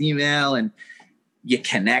who's a female, and you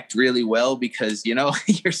connect really well because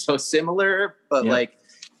you're so similar. But like,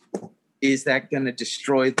 is that going to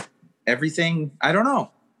destroy everything? I don't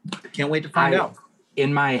know. Can't wait to find out.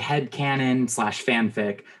 In my headcanon /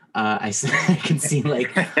 fanfic, I can see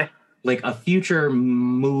like a future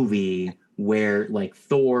movie where like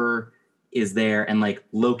Thor is there and like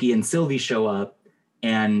Loki and Sylvie show up,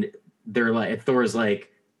 and they're like, Thor's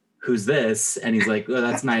like, "Who's this?" And he's like, "Oh,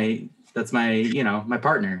 that's my my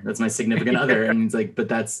partner. That's my significant other." And he's like,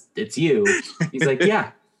 "But it's you." He's like,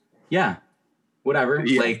 "Yeah, whatever."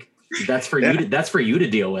 Yeah. Like, that's for you. That's for you to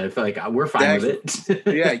deal with. Like, we're fine with it.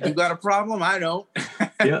 Yeah, you got a problem? I don't.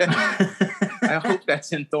 I hope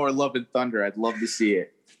that's in Thor: Love and Thunder. I'd love to see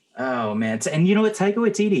it. Oh man! And you know what? Taika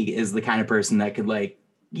Waititi is the kind of person that could like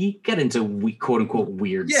get into quote unquote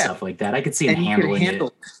weird stuff like that. I could see him handling it.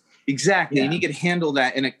 Exactly, and he could handle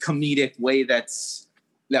that in a comedic way that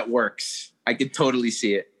works. I could totally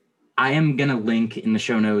see it. I am going to link in the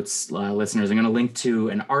show notes, listeners. I'm going to link to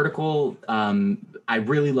an article. I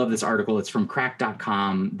really love this article. It's from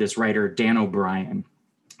crack.com. This writer, Dan O'Brien,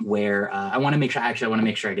 where I want to make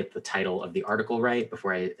sure I get the title of the article right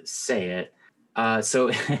before I say it.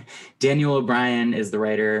 So Daniel O'Brien is the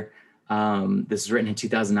writer. This is written in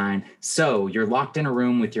 2009. So you're locked in a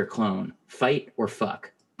room with your clone. Fight or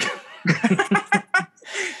fuck?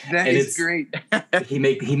 That is great.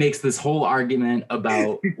 he makes this whole argument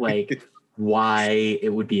about like why it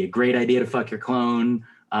would be a great idea to fuck your clone,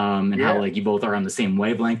 and how like you both are on the same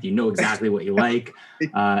wavelength. You know exactly what you like,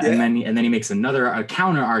 and then he makes a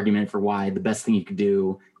counter argument for why the best thing you could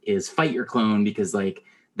do is fight your clone, because like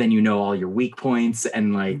then you know all your weak points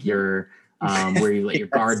and like your where you let your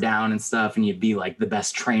guard down and stuff, and you'd be like the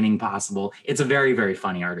best training possible. It's a very, very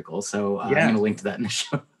funny article. So I'm going to link to that in the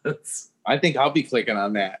show notes. I think I'll be clicking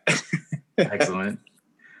on that. Excellent.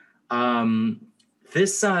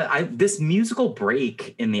 This musical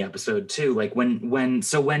break in the episode too, like when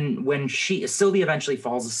Sylvie eventually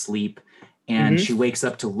falls asleep and she wakes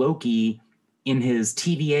up to Loki in his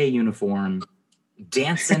TVA uniform,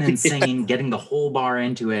 dancing and singing, getting the whole bar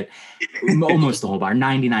into it, almost the whole bar,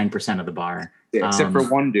 99% of the bar, except for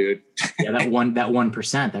one dude. that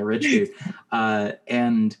 1%, that rich dude,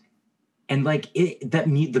 and like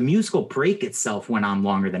the musical break itself went on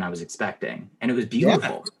longer than I was expecting, and it was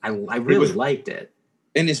beautiful. I really liked it,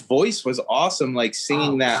 and his voice was awesome, like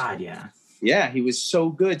singing that. God, yeah, he was so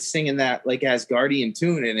good singing that like Asgardian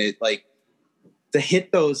tune, and it like. To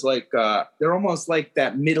hit those like they're almost like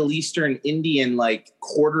that Middle Eastern Indian like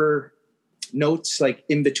quarter notes, like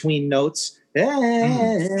in between notes,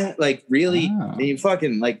 like really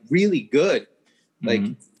fucking like really good. Like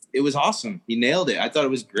it was awesome. He nailed it. I thought it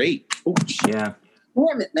was great. Oh, yeah.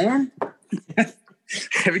 Damn it, man.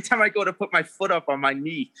 Every time I go to put my foot up on my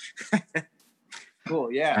knee.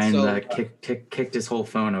 Cool. Yeah. And kicked his whole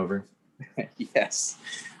phone over. Yes.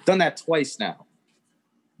 Done that twice now.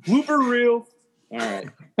 Blooper reel. All right.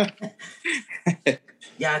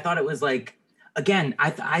 Yeah, I thought it was like, again,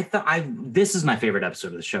 this is my favorite episode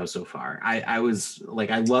of the show so far. I was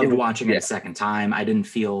like, I loved watching it a second time. I didn't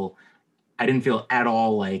feel at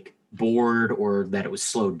all like bored or that it was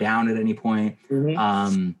slowed down at any point.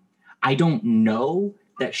 I don't know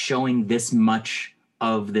that showing this much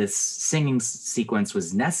of this singing sequence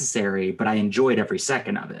was necessary, but I enjoyed every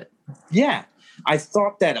second of it. Yeah. I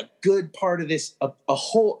thought that a good part of this, a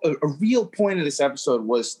real point of this episode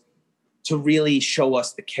was to really show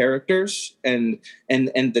us the characters and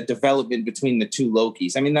the development between the two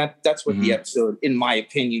Lokis. I mean, that's what the episode, in my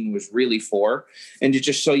opinion, was really for, and to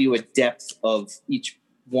just show you a depth of each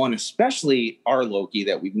one, especially our Loki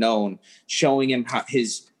that we've known, showing him how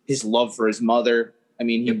his love for his mother. I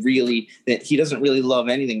mean, he doesn't really love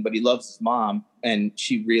anything, but he loves his mom, and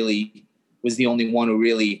she really was the only one who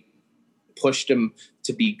really pushed him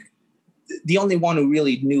to be the only one who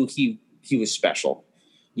really knew he was special.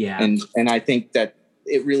 Yeah. And I think that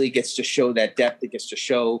it really gets to show that depth. It gets to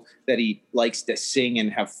show that he likes to sing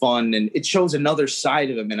and have fun, and it shows another side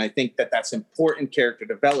of him. And I think that that's important character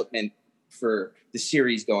development for the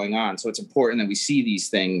series going on. So it's important that we see these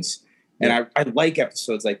things. And I like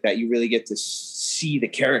episodes like that. You really get to see the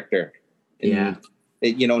character. And,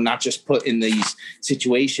 not just put in these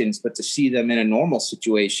situations, but to see them in a normal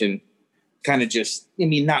situation. Kind of just, I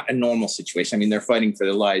mean, not a normal situation. I mean, they're fighting for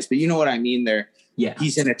their lives, but you know what I mean?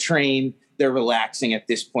 He's in a train, they're relaxing at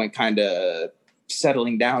this point, kind of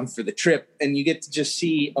settling down for the trip. And you get to just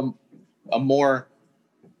see a more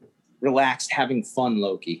relaxed, having fun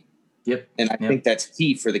Loki. Yep. And I think that's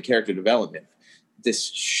key for the character development.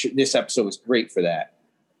 This episode was great for that.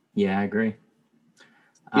 Yeah, I agree.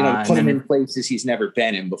 Put him in places he's never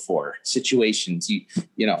been in before, situations, you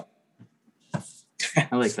know.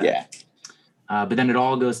 I like that. Yeah. But then it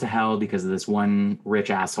all goes to hell because of this one rich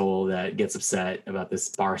asshole that gets upset about this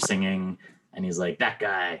bar singing. And he's like, that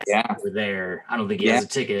guy over there, I don't think he has a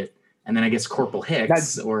ticket. And then I guess Corporal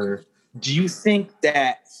Hicks do you think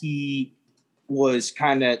that he was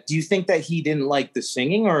do you think that he didn't like the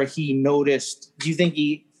singing, or do you think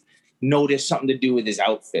he noticed something to do with his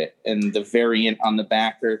outfit and the variant on the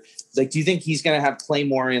back? Or like, do you think he's going to have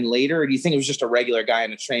Claymore in later? Or do you think it was just a regular guy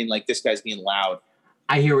on a train? Like, this guy's being loud.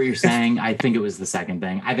 I hear what you're saying. I think it was the second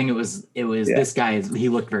thing. I think it was this guy. He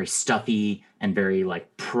looked very stuffy and very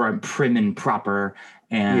like prim and proper.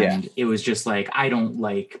 And it was just like, I don't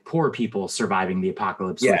like poor people surviving the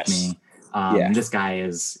apocalypse with me. This guy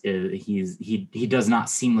he does not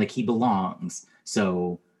seem like he belongs.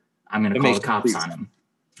 So I'm going to call the cops on him.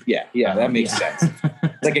 Yeah. That makes sense.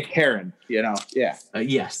 Like a Karen, you know? Yeah.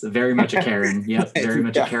 Yes. Very much a Karen. Yep. Very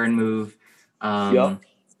much a Karen move. Yep.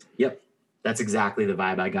 That's exactly the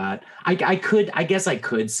vibe I got. I guess I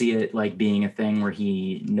could see it like being a thing where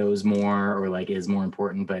he knows more or like is more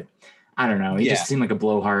important, but I don't know. He just seemed like a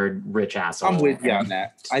blowhard rich asshole. I'm with you on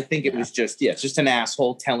that. I think it was just an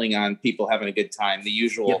asshole telling on people having a good time. The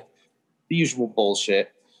usual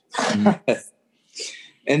bullshit. Mm-hmm.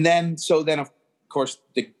 And then of course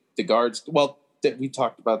the guards, we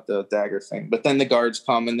talked about the dagger thing, but then the guards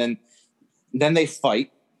come and then they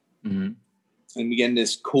fight. Mm-hmm. And we get in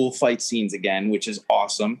this cool fight scenes again, which is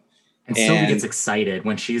awesome. And Sylvie gets excited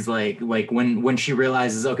when she's like when she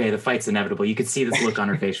realizes, okay, the fight's inevitable. You could see this look on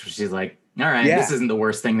her face where she's like, all right, this isn't the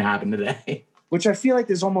worst thing that happened today. which I feel like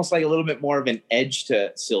there's almost like a little bit more of an edge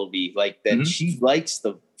to Sylvie, like that she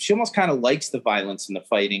almost kind of likes the violence and the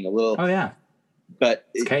fighting a little. Oh yeah. But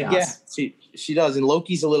it's chaos. Yeah, she does. And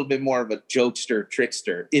Loki's a little bit more of a jokester,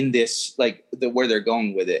 trickster in this, like where they're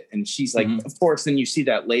going with it. And she's like, of course, then you see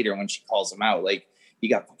that later when she calls him out, like, you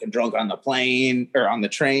got fucking drunk on the plane or on the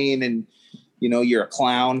train and, you know, you're a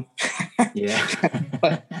clown. Yeah.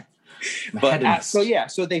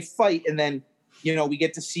 So they fight. And then, you know,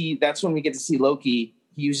 that's when we get to see Loki.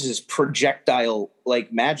 He uses projectile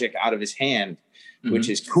like magic out of his hand, which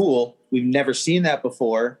is cool. We've never seen that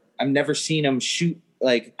before. I've never seen him shoot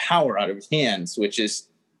like power out of his hands, which is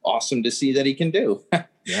awesome to see that he can do.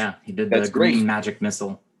 Yeah, he did the green magic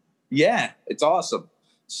missile. Yeah, it's awesome.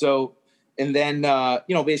 So, and then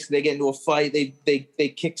you know, basically they get into a fight. They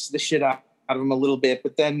kicks the shit out of him a little bit,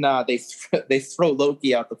 but then they throw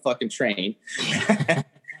Loki out the fucking train.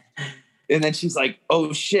 And then she's like,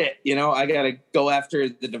 "Oh shit, you know, I gotta go after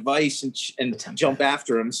the device and jump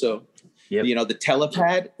after him." So, you know, the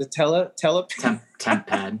telepad, temp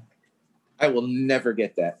pad. I will never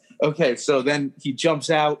get that. Okay, so then he jumps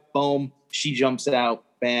out, boom, she jumps out,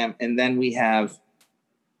 bam, and then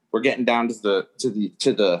we're getting down to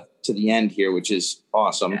the end here, which is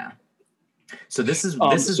awesome. Yeah. So this is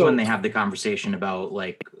when they have the conversation about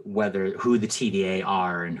like who the TVA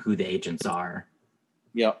are and who the agents are.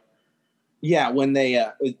 Yep. Yeah, when they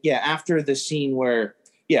after the scene where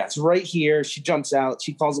it's right here, she jumps out,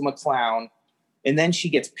 she calls him a clown, and then she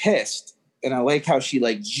gets pissed. And I like how she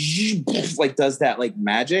like does that like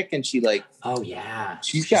magic, and she like, oh yeah,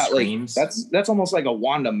 she got screams. Like that's almost like a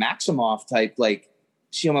Wanda Maximoff type. Like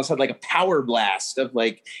she almost had like a power blast of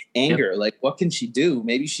like anger. Yep. Like what can she do?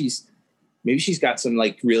 Maybe she's got some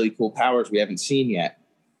like really cool powers we haven't seen yet.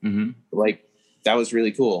 Like that was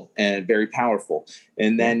really cool and very powerful.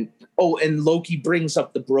 And then and Loki brings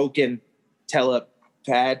up the broken temp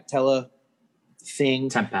pad.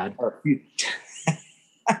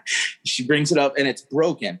 She brings it up and it's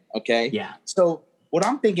broken. Okay. Yeah. So what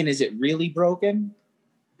I'm thinking, is it really broken?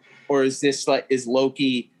 Or is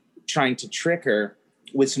Loki trying to trick her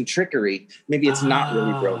with some trickery? Maybe it's not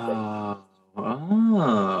really broken.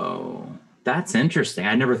 Oh, that's interesting.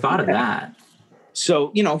 I never thought of that.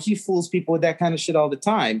 So, you know, he fools people with that kind of shit all the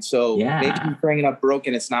time. So maybe he's bringing up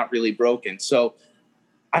broken. It's not really broken. So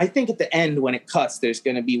I think at the end, when it cuts, there's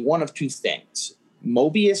going to be one of two things.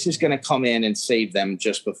 Mobius is going to come in and save them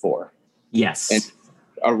just before. Yes. And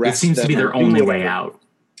arrest them. It seems to be their only way out.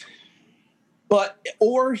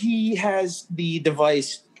 Or he has the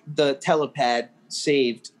device, the telepad,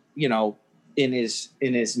 saved, you know, in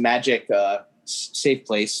his magic safe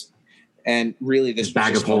place. And really this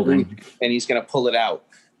bag of holding. And he's going to pull it out.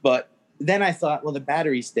 But then I thought, well, the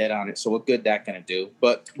battery's dead on it. So what good that going to do?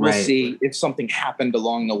 But we'll see if something happened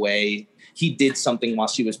along the way. He did something while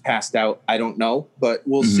she was passed out. I don't know, but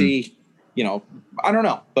we'll see. You know, I don't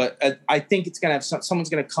know, but I think it's gonna have someone's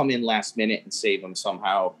gonna come in last minute and save him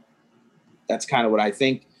somehow. That's kind of what I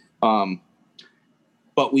think.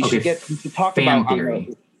 But we should talk about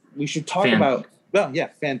theory. We should talk about. Well, yeah,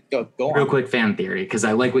 go on. Real quick, fan theory, because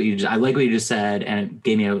I like what you just said, and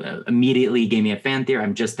it immediately gave me a fan theory.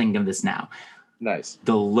 I'm just thinking of this now. Nice.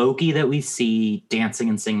 The Loki that we see dancing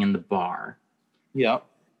and singing in the bar. Yeah.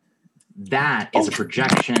 That is a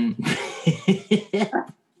projection.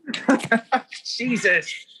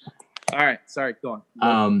 Jesus. All right. Sorry. Go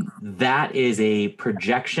on. That is a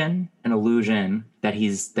projection, an illusion that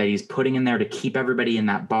he's putting in there to keep everybody in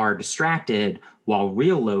that bar distracted, while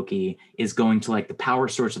real Loki is going to like the power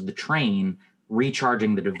source of the train,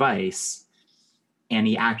 recharging the device, and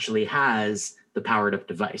he actually has the powered up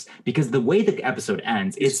device. Because the way the episode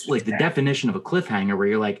ends, it's like the definition of a cliffhanger where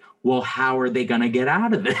you're like, well, how are they going to get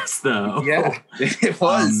out of this though? Yeah, it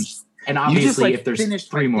was. And obviously if there's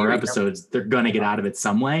 3 more episodes, they're going to get out of it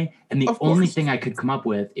some way. And the only thing I could come up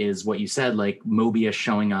with is what you said, like Mobius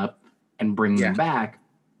showing up and bringing them back.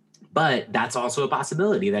 But that's also a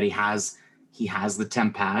possibility that he has the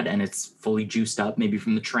temp pad and it's fully juiced up, maybe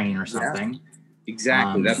from the train or something. Yeah,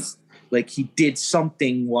 exactly. That's like he did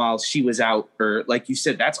something while she was out, or like you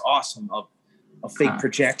said, that's awesome. A fake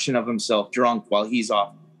projection of himself drunk while he's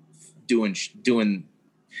off doing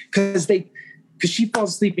because she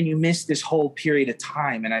falls asleep and you miss this whole period of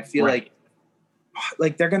time. And I feel like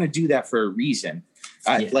they're going to do that for a reason.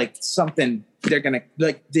 Like something they're going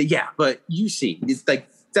to but you see, it's like,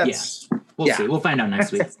 that's, we'll see. We'll find out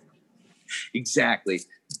next week. Exactly.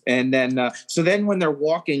 And then, so then when they're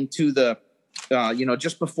walking to the,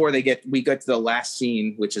 just before we get to the last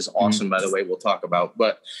scene, which is awesome, by the way, we'll talk about,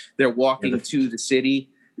 but they're walking to the city.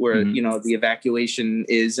 where, you know, the evacuation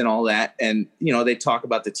is and all that. And, you know, they talk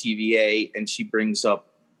about the TVA, and she brings up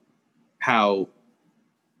how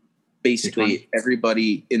basically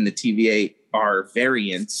everybody in the TVA are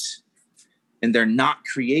variants, and they're not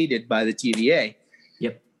created by the TVA.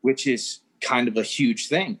 Yep. Which is kind of a huge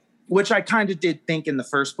thing, which I kind of did think in the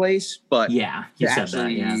first place, but yeah, you said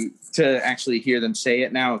actually, that, yeah. To actually hear them say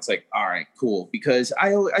it now, it's like, all right, cool. Because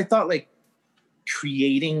I thought like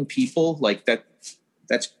creating people like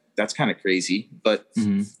that's kind of crazy, but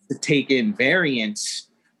to take in variants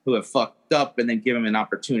who have fucked up and then give them an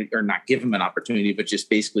opportunity, or not give them an opportunity, but just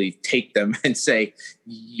basically take them and say,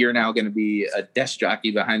 you're now going to be a desk jockey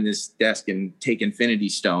behind this desk and take Infinity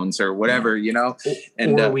Stones or whatever, you know,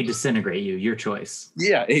 and or we disintegrate you, your choice.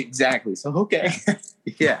 Yeah, exactly. So, okay.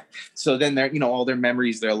 Yeah. So then they're, you know, all their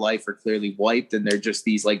memories, their life are clearly wiped, and they're just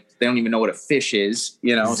these, like, they don't even know what a fish is,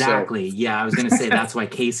 you know? Exactly. So. Yeah. I was going to say, that's why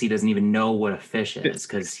Casey doesn't even know what a fish is.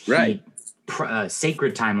 Cause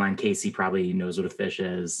sacred timeline, Casey probably knows what a fish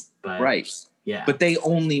is, but yeah, but they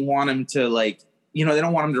only want him to, like, you know, they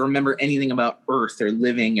don't want him to remember anything about Earth or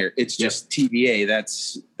living, or it's just TVA.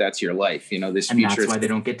 That's your life, you know, this future. And that's why they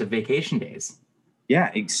don't get to vacation days.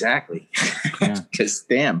 Yeah, exactly. Because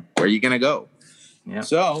damn, where are you going to go? Yeah.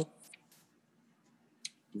 So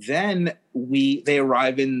then they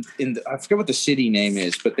arrive in the, I forget what the city name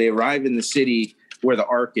is, but they arrive in the city where the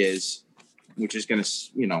Ark is, which is going to,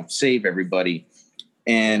 you know, save everybody.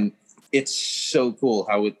 And it's so cool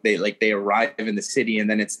how they arrive in the city, and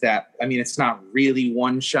then it's that, I mean, it's not really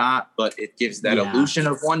one shot, but it gives that illusion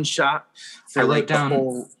of one shot. I wrote down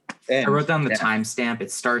the timestamp.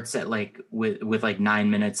 It starts at with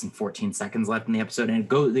 9 minutes and 14 seconds left in the episode,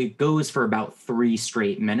 and it goes for about 3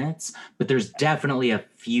 straight minutes. But there's definitely a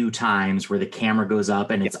few times where the camera goes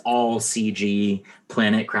up and it's all CG,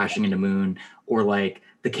 planet crashing into moon, or like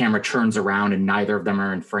the camera turns around and neither of them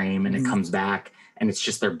are in frame, and it comes back and it's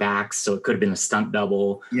just their backs. So it could have been a stunt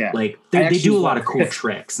double. Yeah. Like they do a lot of cool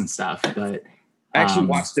tricks and stuff, but I actually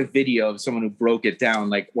watched a video of someone who broke it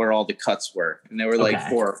down, like where all the cuts were. And there were like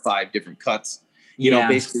 4 or 5 different cuts. You know,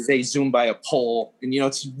 basically they zoom by a pole, and, you know,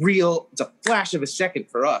 it's a flash of a second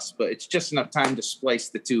for us, but it's just enough time to splice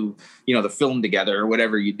the two, you know, the film together or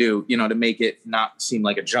whatever you do, you know, to make it not seem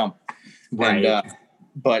like a jump. Right. And,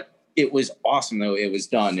 but it was awesome though. It was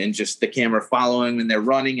done, and just the camera following when they're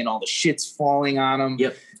running and all the shit's falling on them.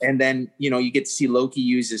 Yep. And then, you know, you get to see Loki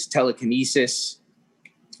use his telekinesis,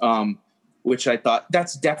 which I thought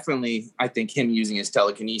that's definitely, I think, him using his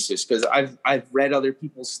telekinesis, because I've read other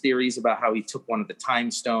people's theories about how he took one of the time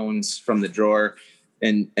stones from the drawer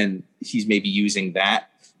and he's maybe using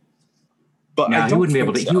that. But no, he wouldn't be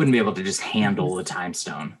able to just handle the time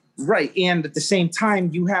stone. Right. And at the same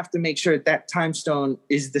time, you have to make sure that time stone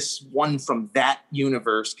is this one from that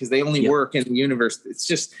universe, because they only work in the universe. It's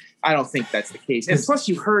just, I don't think that's the case. And plus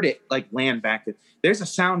you heard it like land back. There's a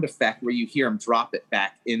sound effect where you hear him drop it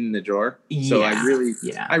back in the drawer. So I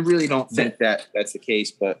really don't think that's the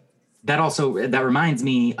case, but that reminds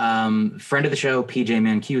me, friend of the show, PJ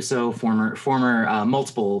Mancuso, former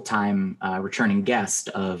multiple time returning guest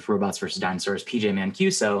of Robots vs. Dinosaurs, PJ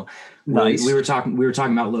Mancuso. Nice. We were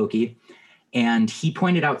talking about Loki, and he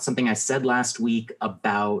pointed out something I said last week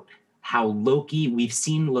about how we've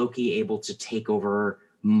seen Loki able to take over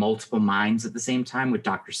multiple minds at the same time with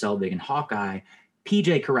Dr. Selvig and Hawkeye.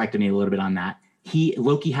 PJ corrected me a little bit on that.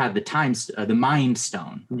 Loki had the Mind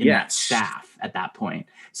Stone in that staff at that point.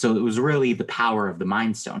 So it was really the power of the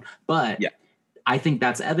Mind Stone. But I think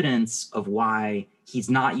that's evidence of why he's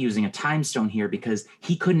not using a Time Stone here, because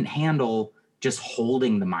he couldn't handle just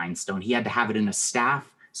holding the Mind Stone. He had to have it in a staff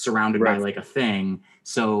surrounded by like a thing.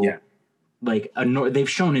 So like they've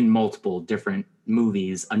shown in multiple different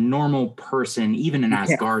movies, a normal person, even an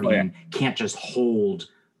Asgardian, can't just hold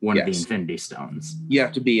one of the Infinity Stones. You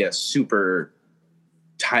have to be a super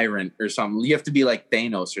tyrant or something. You have to be like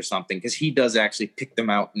Thanos or something, because he does actually pick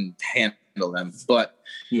them out and handle them. But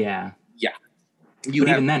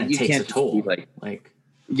even then it takes a toll.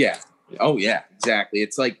 Oh yeah, exactly.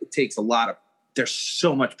 It's like it takes a lot of. There's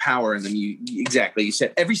so much power in them. You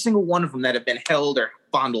said every single one of them that have been held or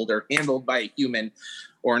fondled or handled by a human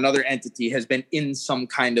or another entity has been in some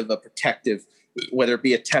kind of a protective, whether it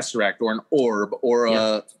be a tesseract or an orb or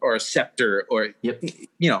a scepter or you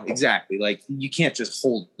know, exactly. Like you can't just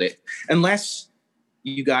hold it unless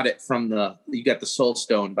you got it you got the Soul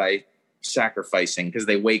Stone by sacrificing, because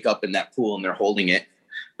they wake up in that pool and they're holding it.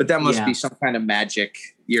 But that must be some kind of magic.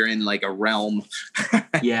 You're in like a realm.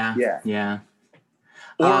 Yeah.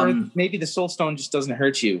 Or maybe the Soul Stone just doesn't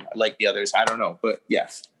hurt you like the others. I don't know, but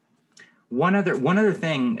yes. One other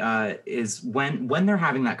thing is when they're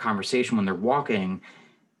having that conversation, when they're walking,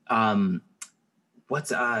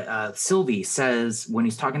 Sylvie says when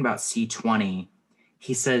he's talking about C20,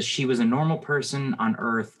 he says she was a normal person on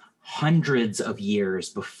Earth hundreds of years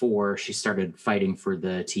before she started fighting for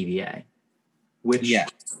the TVA, which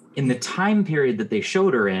in the time period that they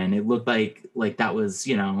showed her in, it looked like that was,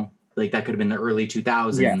 like that could have been the early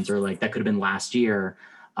 2000s or like that could have been last year.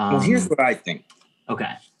 Well, here's what I think.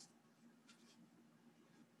 Okay.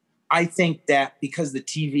 I think that because the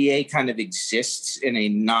TVA kind of exists in a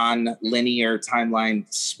non-linear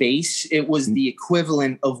timeline space, it was the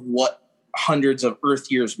equivalent of what hundreds of Earth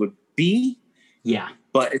years would be. Yeah.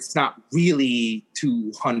 But it's not really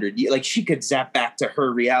 200. Like she could zap back to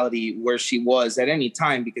her reality where she was at any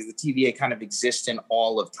time because the TVA kind of exists in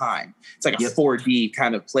all of time. It's like a 4D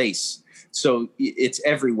kind of place. So it's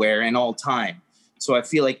everywhere and all time. So I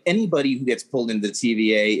feel like anybody who gets pulled into the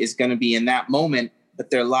TVA is going to be in that moment, but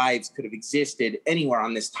their lives could have existed anywhere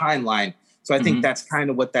on this timeline. So I think that's kind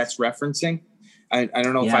of what that's referencing. I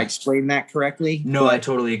don't know if I explained that correctly. No, I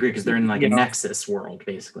totally agree because they're in like a nexus world,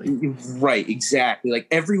 basically. Right, exactly. Like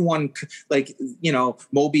everyone, like,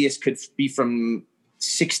 Mobius could be from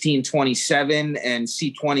 1627 and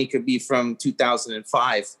C20 could be from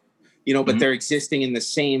 2005, but they're existing in the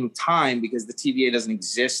same time because the TVA doesn't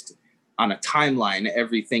exist on a timeline.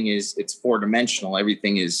 Everything it's 4-dimensional.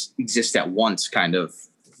 Everything exists at once, kind of.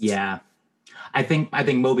 Yeah. I think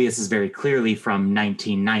Mobius is very clearly from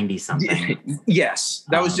 1990 something. Yes,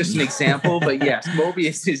 that was just an example, but yes,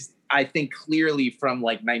 Mobius is, I think, clearly from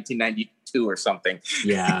like 1992 or something.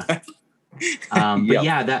 Yeah. But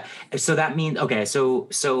that means okay. So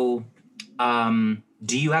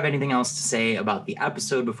do you have anything else to say about the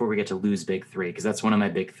episode before we get to Lou's big three? Because that's one of my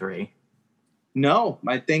big three. No,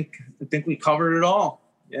 I think we covered it all.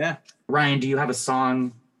 Yeah. Ryan, do you have a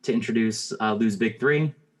song to introduce Lou's big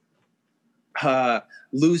three?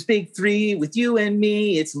 Lou's big three with you and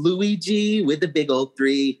me. It's Louis G with the big old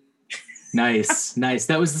three. Nice.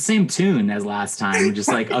 That was the same tune as last time, just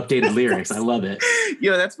like updated lyrics. I love it.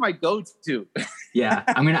 Yo, that's my go-to. Yeah,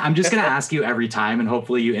 I'm just gonna ask you every time, and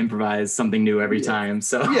hopefully you improvise something new every time.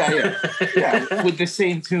 So yeah, with the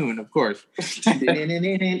same tune, of course.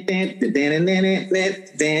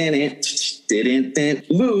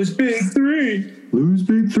 Lou's big three. Lou's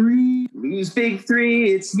big three. Lou's big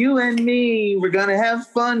three, it's you and me. We're gonna have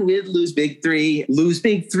fun with Lou's big three. Lou's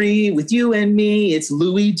big three with you and me. It's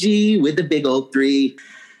Louis G with the big old three.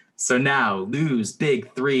 So now Lou's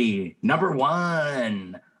big three, number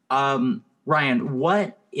one. Ryan,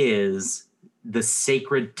 what is the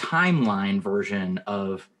sacred timeline version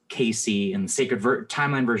of Casey and the sacred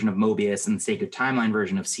timeline version of Mobius and the sacred timeline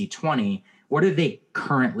version of C20? What are they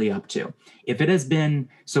currently up to? If it has been,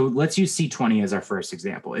 so let's use C20 as our first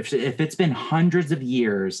example. If it's been hundreds of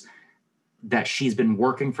years that she's been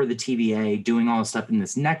working for the TVA, doing all this stuff in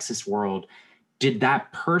this Nexus world, did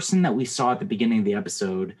that person that we saw at the beginning of the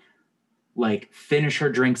episode, like finish her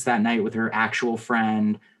drinks that night with her actual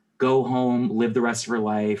friend, go home, live the rest of her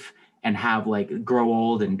life, and have like grow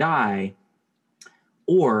old and die?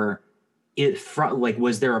 Or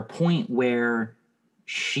was there a point where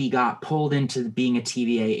she got pulled into being a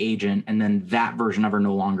TVA agent and then that version of her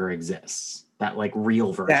no longer exists? That like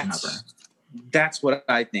real version of her. That's what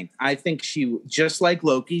I think. I think she, just like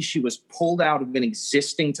Loki, she was pulled out of an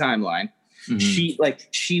existing timeline. Mm-hmm.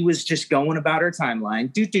 She was just going about her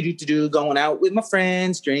timeline, going out with my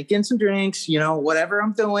friends, drinking some drinks, whatever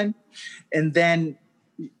I'm doing. And then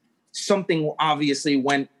something obviously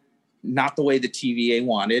went not the way the TVA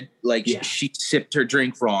wanted. She sipped her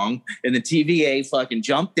drink wrong and the TVA fucking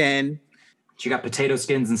jumped in. She got potato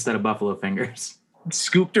skins instead of buffalo fingers.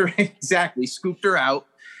 Scooped her out.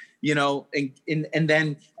 And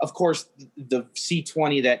then of course the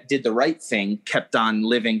C20 that did the right thing kept on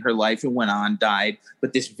living her life and went on, died.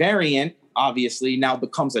 But this variant obviously now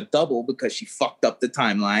becomes a double because she fucked up the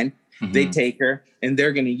timeline. Mm-hmm. They take her and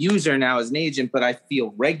they're going to use her now as an agent. But I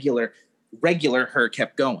feel regular her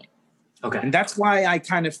kept going. Okay. And that's why I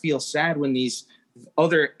kind of feel sad when these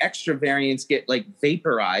other extra variants get like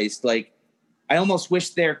vaporized. Like I almost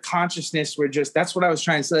wish their consciousness were just, that's what I was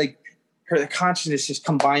trying to say. Like, her consciousness is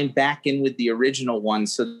combined back in with the original one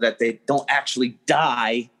so that they don't actually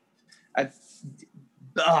die. I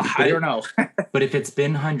don't know. But if it's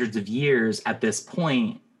been hundreds of years at this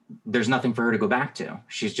point, there's nothing for her to go back to.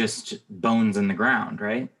 She's just bones in the ground,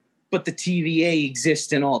 right? But the TVA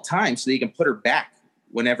exists in all time, so they can put her back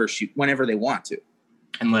whenever they want to.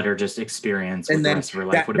 And let her just experience what the rest of her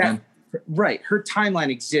life would have been. Right. Her timeline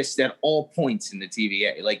exists at all points in the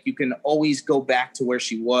TVA. Like you can always go back to where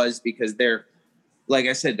she was because they're, like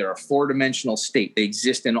I said, they're a 4-dimensional state. They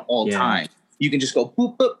exist in all time. you can just go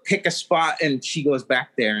boop, boop, pick a spot, and she goes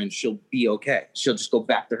back there and she'll be okay. She'll just go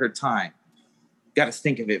back to her time. Got to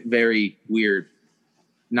think of it very weird,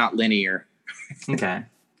 not linear. Okay.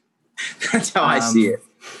 That's how I see it.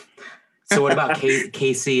 So what about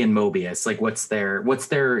Casey and Mobius? Like, what's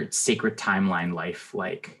their sacred timeline life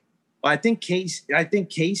like? Well, I think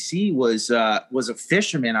Casey was a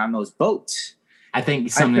fisherman on those boats. I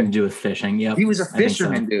think something to do with fishing. Yep. He was a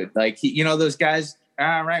fisherman, dude. Like, those guys,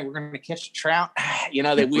 all right, we're going to catch a trout.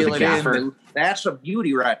 They wheel it in. That's a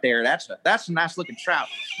beauty right there. That's a nice looking trout.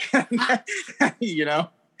 And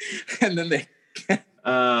then they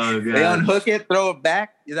unhook it, throw it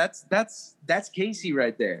back. That's Casey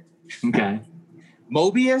right there. Okay.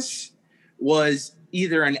 Mobius was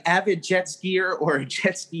either an avid jet skier or a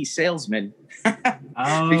jet ski salesman.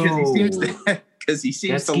 Because he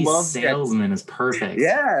seems to love salesman is perfect.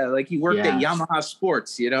 Yeah, like he worked at Yamaha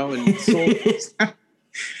Sports,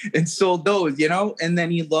 and sold those, and then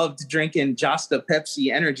he loved drinking Josta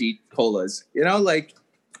Pepsi energy colas,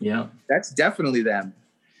 that's definitely them.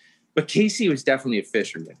 But Casey was definitely a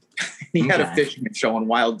fisherman. He had a fisherman show on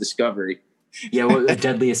Wild Discovery. Yeah, the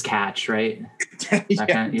Deadliest Catch, right?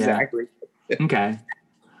 Exactly. Okay.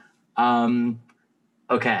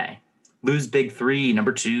 Okay. Lou's Big Three,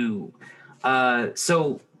 number 2.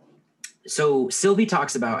 So Sylvie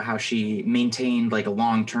talks about how she maintained like a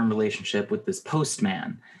long-term relationship with this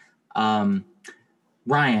postman.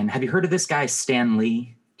 Ryan, have you heard of this guy, Stan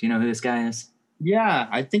Lee? Do you know who this guy is? Yeah,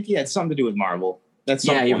 I think he had something to do with Marvel.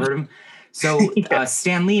 You've heard of him? So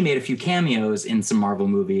Stan Lee made a few cameos in some Marvel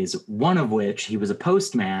movies, one of which he was a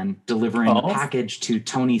postman delivering a package to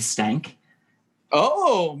Tony Stank.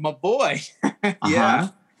 Oh, my boy. Yeah.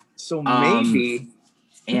 So maybe.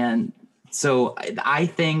 And so I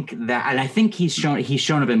think that, and I think he's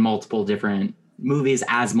shown up in multiple different movies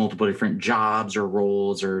as multiple different jobs or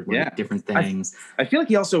roles or different things. I feel like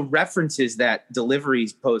he also references that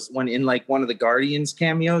deliveries post when in like one of the Guardians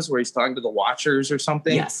cameos where he's talking to the Watchers or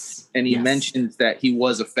something. Yes. And he mentions that he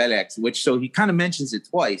was a FedEx, so he kind of mentions it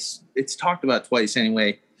twice. It's talked about twice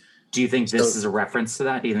anyway. Do you think this is a reference to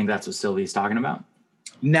that? Do you think that's what Sylvie's talking about?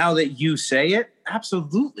 Now that you say it,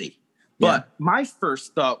 absolutely. But my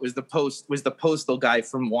first thought was the postal guy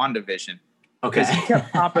from WandaVision. Okay. Because he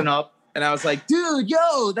kept popping up. And I was like, dude,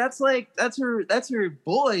 that's her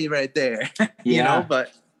boy right there.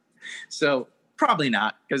 But so probably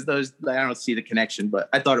not because I don't see the connection, but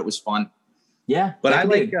I thought it was fun. Yeah. But I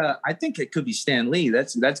think it could be Stan Lee.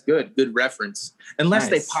 That's good. Good reference. Unless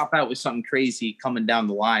they pop out with something crazy coming down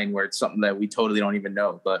the line where it's something that we totally don't even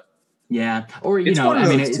know. But yeah. Or, it's one of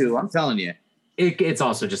those two, I'm telling you. It's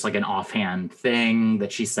also just like an offhand thing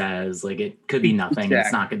that she says. Like it could be nothing. Exactly.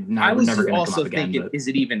 It's not good. I was never going to come up again. Thinking, is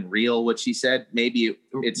it even real what she said? Maybe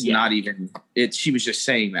it's not even. She was just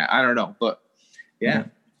saying that. I don't know, but yeah.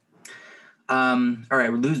 All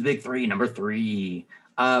right, Lou's Big Three, number 3.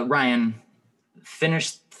 Ryan,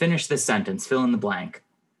 finish this sentence. Fill in the blank.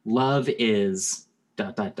 Love is ...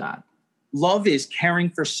 Love is caring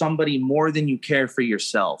for somebody more than you care for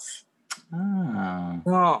yourself. But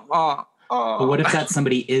what if that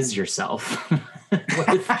somebody is yourself?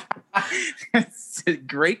 It's a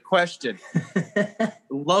great question.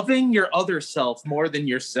 Loving your other self more than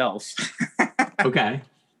yourself. Okay.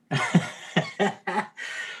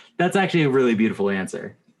 That's actually a really beautiful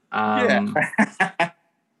answer. The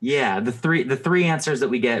three answers that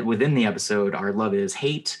we get within the episode are love is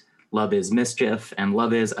hate, love is mischief, and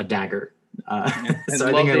love is a dagger. So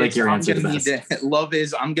I think I like your answer the best. Love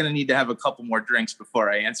is I'm going to need to have a couple more drinks before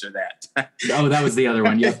I answer that. Oh, that was the other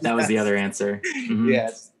one. Yep, that was the other answer. Mm-hmm.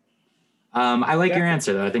 Yes. I like your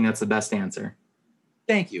answer, though. I think that's the best answer.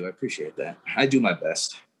 Thank you. I appreciate that. I do my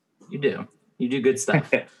best. You do. You do good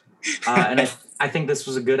stuff. And I think this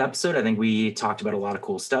was a good episode. I think we talked about a lot of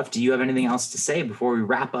cool stuff. Do you have anything else to say before we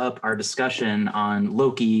wrap up our discussion on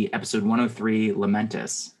Loki, episode 103,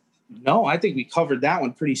 Lamentis? No, I think we covered that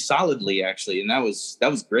one pretty solidly, actually. And that was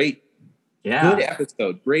great. Yeah.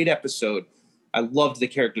 Great episode. I loved the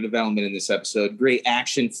character development in this episode. Great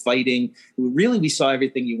action, fighting. Really, we saw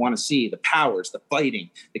everything you want to see. The powers, the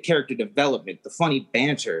fighting, the character development, the funny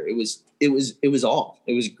banter. It was all.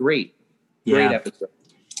 It was great. Great episode.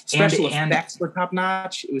 Special effects were top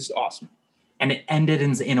notch. It was awesome. And it ended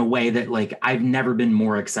in a way that, like, I've never been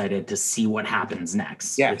more excited to see what happens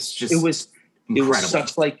next. Yeah, it's just It was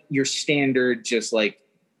such like your standard, just like,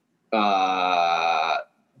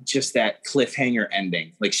 just that cliffhanger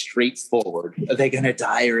ending, like straightforward. Are they going to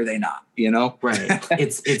die or are they not? Right.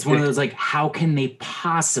 It's one of those like, how can they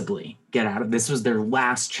possibly get out of this? Was their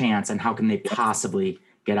last chance, and how can they possibly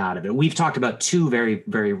get out of it. We've talked about two very,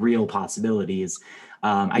 very real possibilities.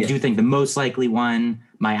 I do think the most likely one,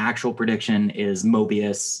 my actual prediction, is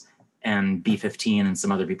Mobius and B-15 and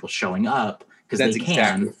some other people showing up, because they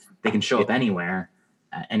can show up anywhere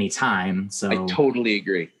at any time. So I totally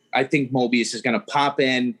agree. I think Mobius is going to pop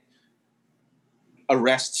in,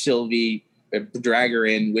 arrest Sylvie, drag her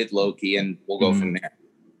in with Loki, and we'll go from there.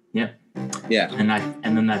 Yep. Yeah.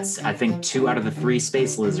 And then that's, I think, 2 out of the 3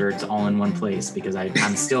 space lizards all in one place, because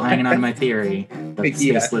I'm still hanging on to my theory that the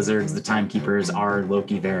space lizards, the timekeepers, are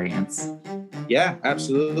Loki variants. Yeah,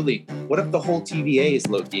 absolutely. What if the whole TVA is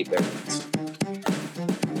Loki variants?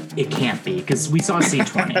 It can't be, because we saw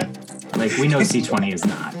C-20. Like, we know C-20 is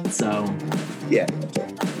not. So yeah.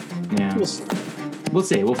 We'll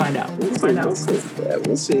see. We'll find out. We'll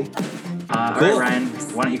see. All right, Ryan,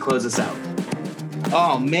 why don't you close us out?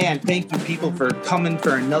 Oh, man. Thank you, people, for coming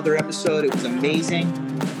for another episode. It was amazing.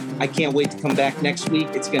 I can't wait to come back next week.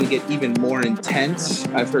 It's going to get even more intense.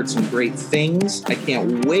 I've heard some great things. I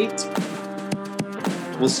can't wait.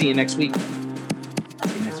 We'll see you next week.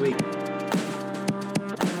 See you next week.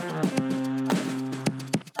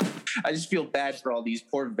 I just feel bad for all these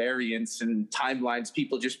poor variants and timelines.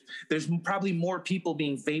 There's probably more people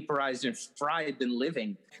being vaporized and fried than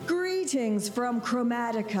living. Greetings from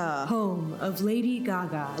Chromatica, home of Lady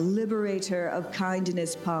Gaga, liberator of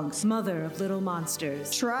kindness punks, mother of little monsters,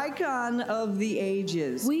 Tricon of the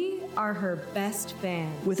ages. We are her best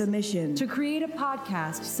fans, with a mission to create a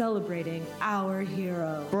podcast celebrating our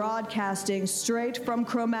hero. Broadcasting straight from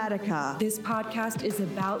Chromatica. This podcast is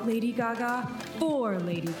about Lady Gaga, for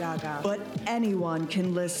Lady Gaga. But anyone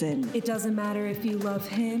can listen. It doesn't matter if you love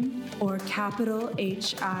him or capital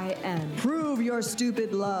H-I-M. Prove your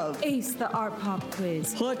stupid love. Ace the art pop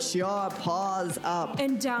quiz. Put your paws up.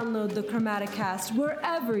 And download the Chromaticast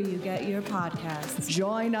wherever you get your podcasts.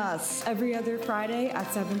 Join us every other Friday at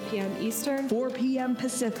 7 p.m. Eastern, 4 p.m.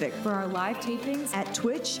 Pacific for our live tapings at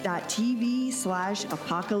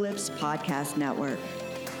twitch.tv/Apocalypse Podcast Network.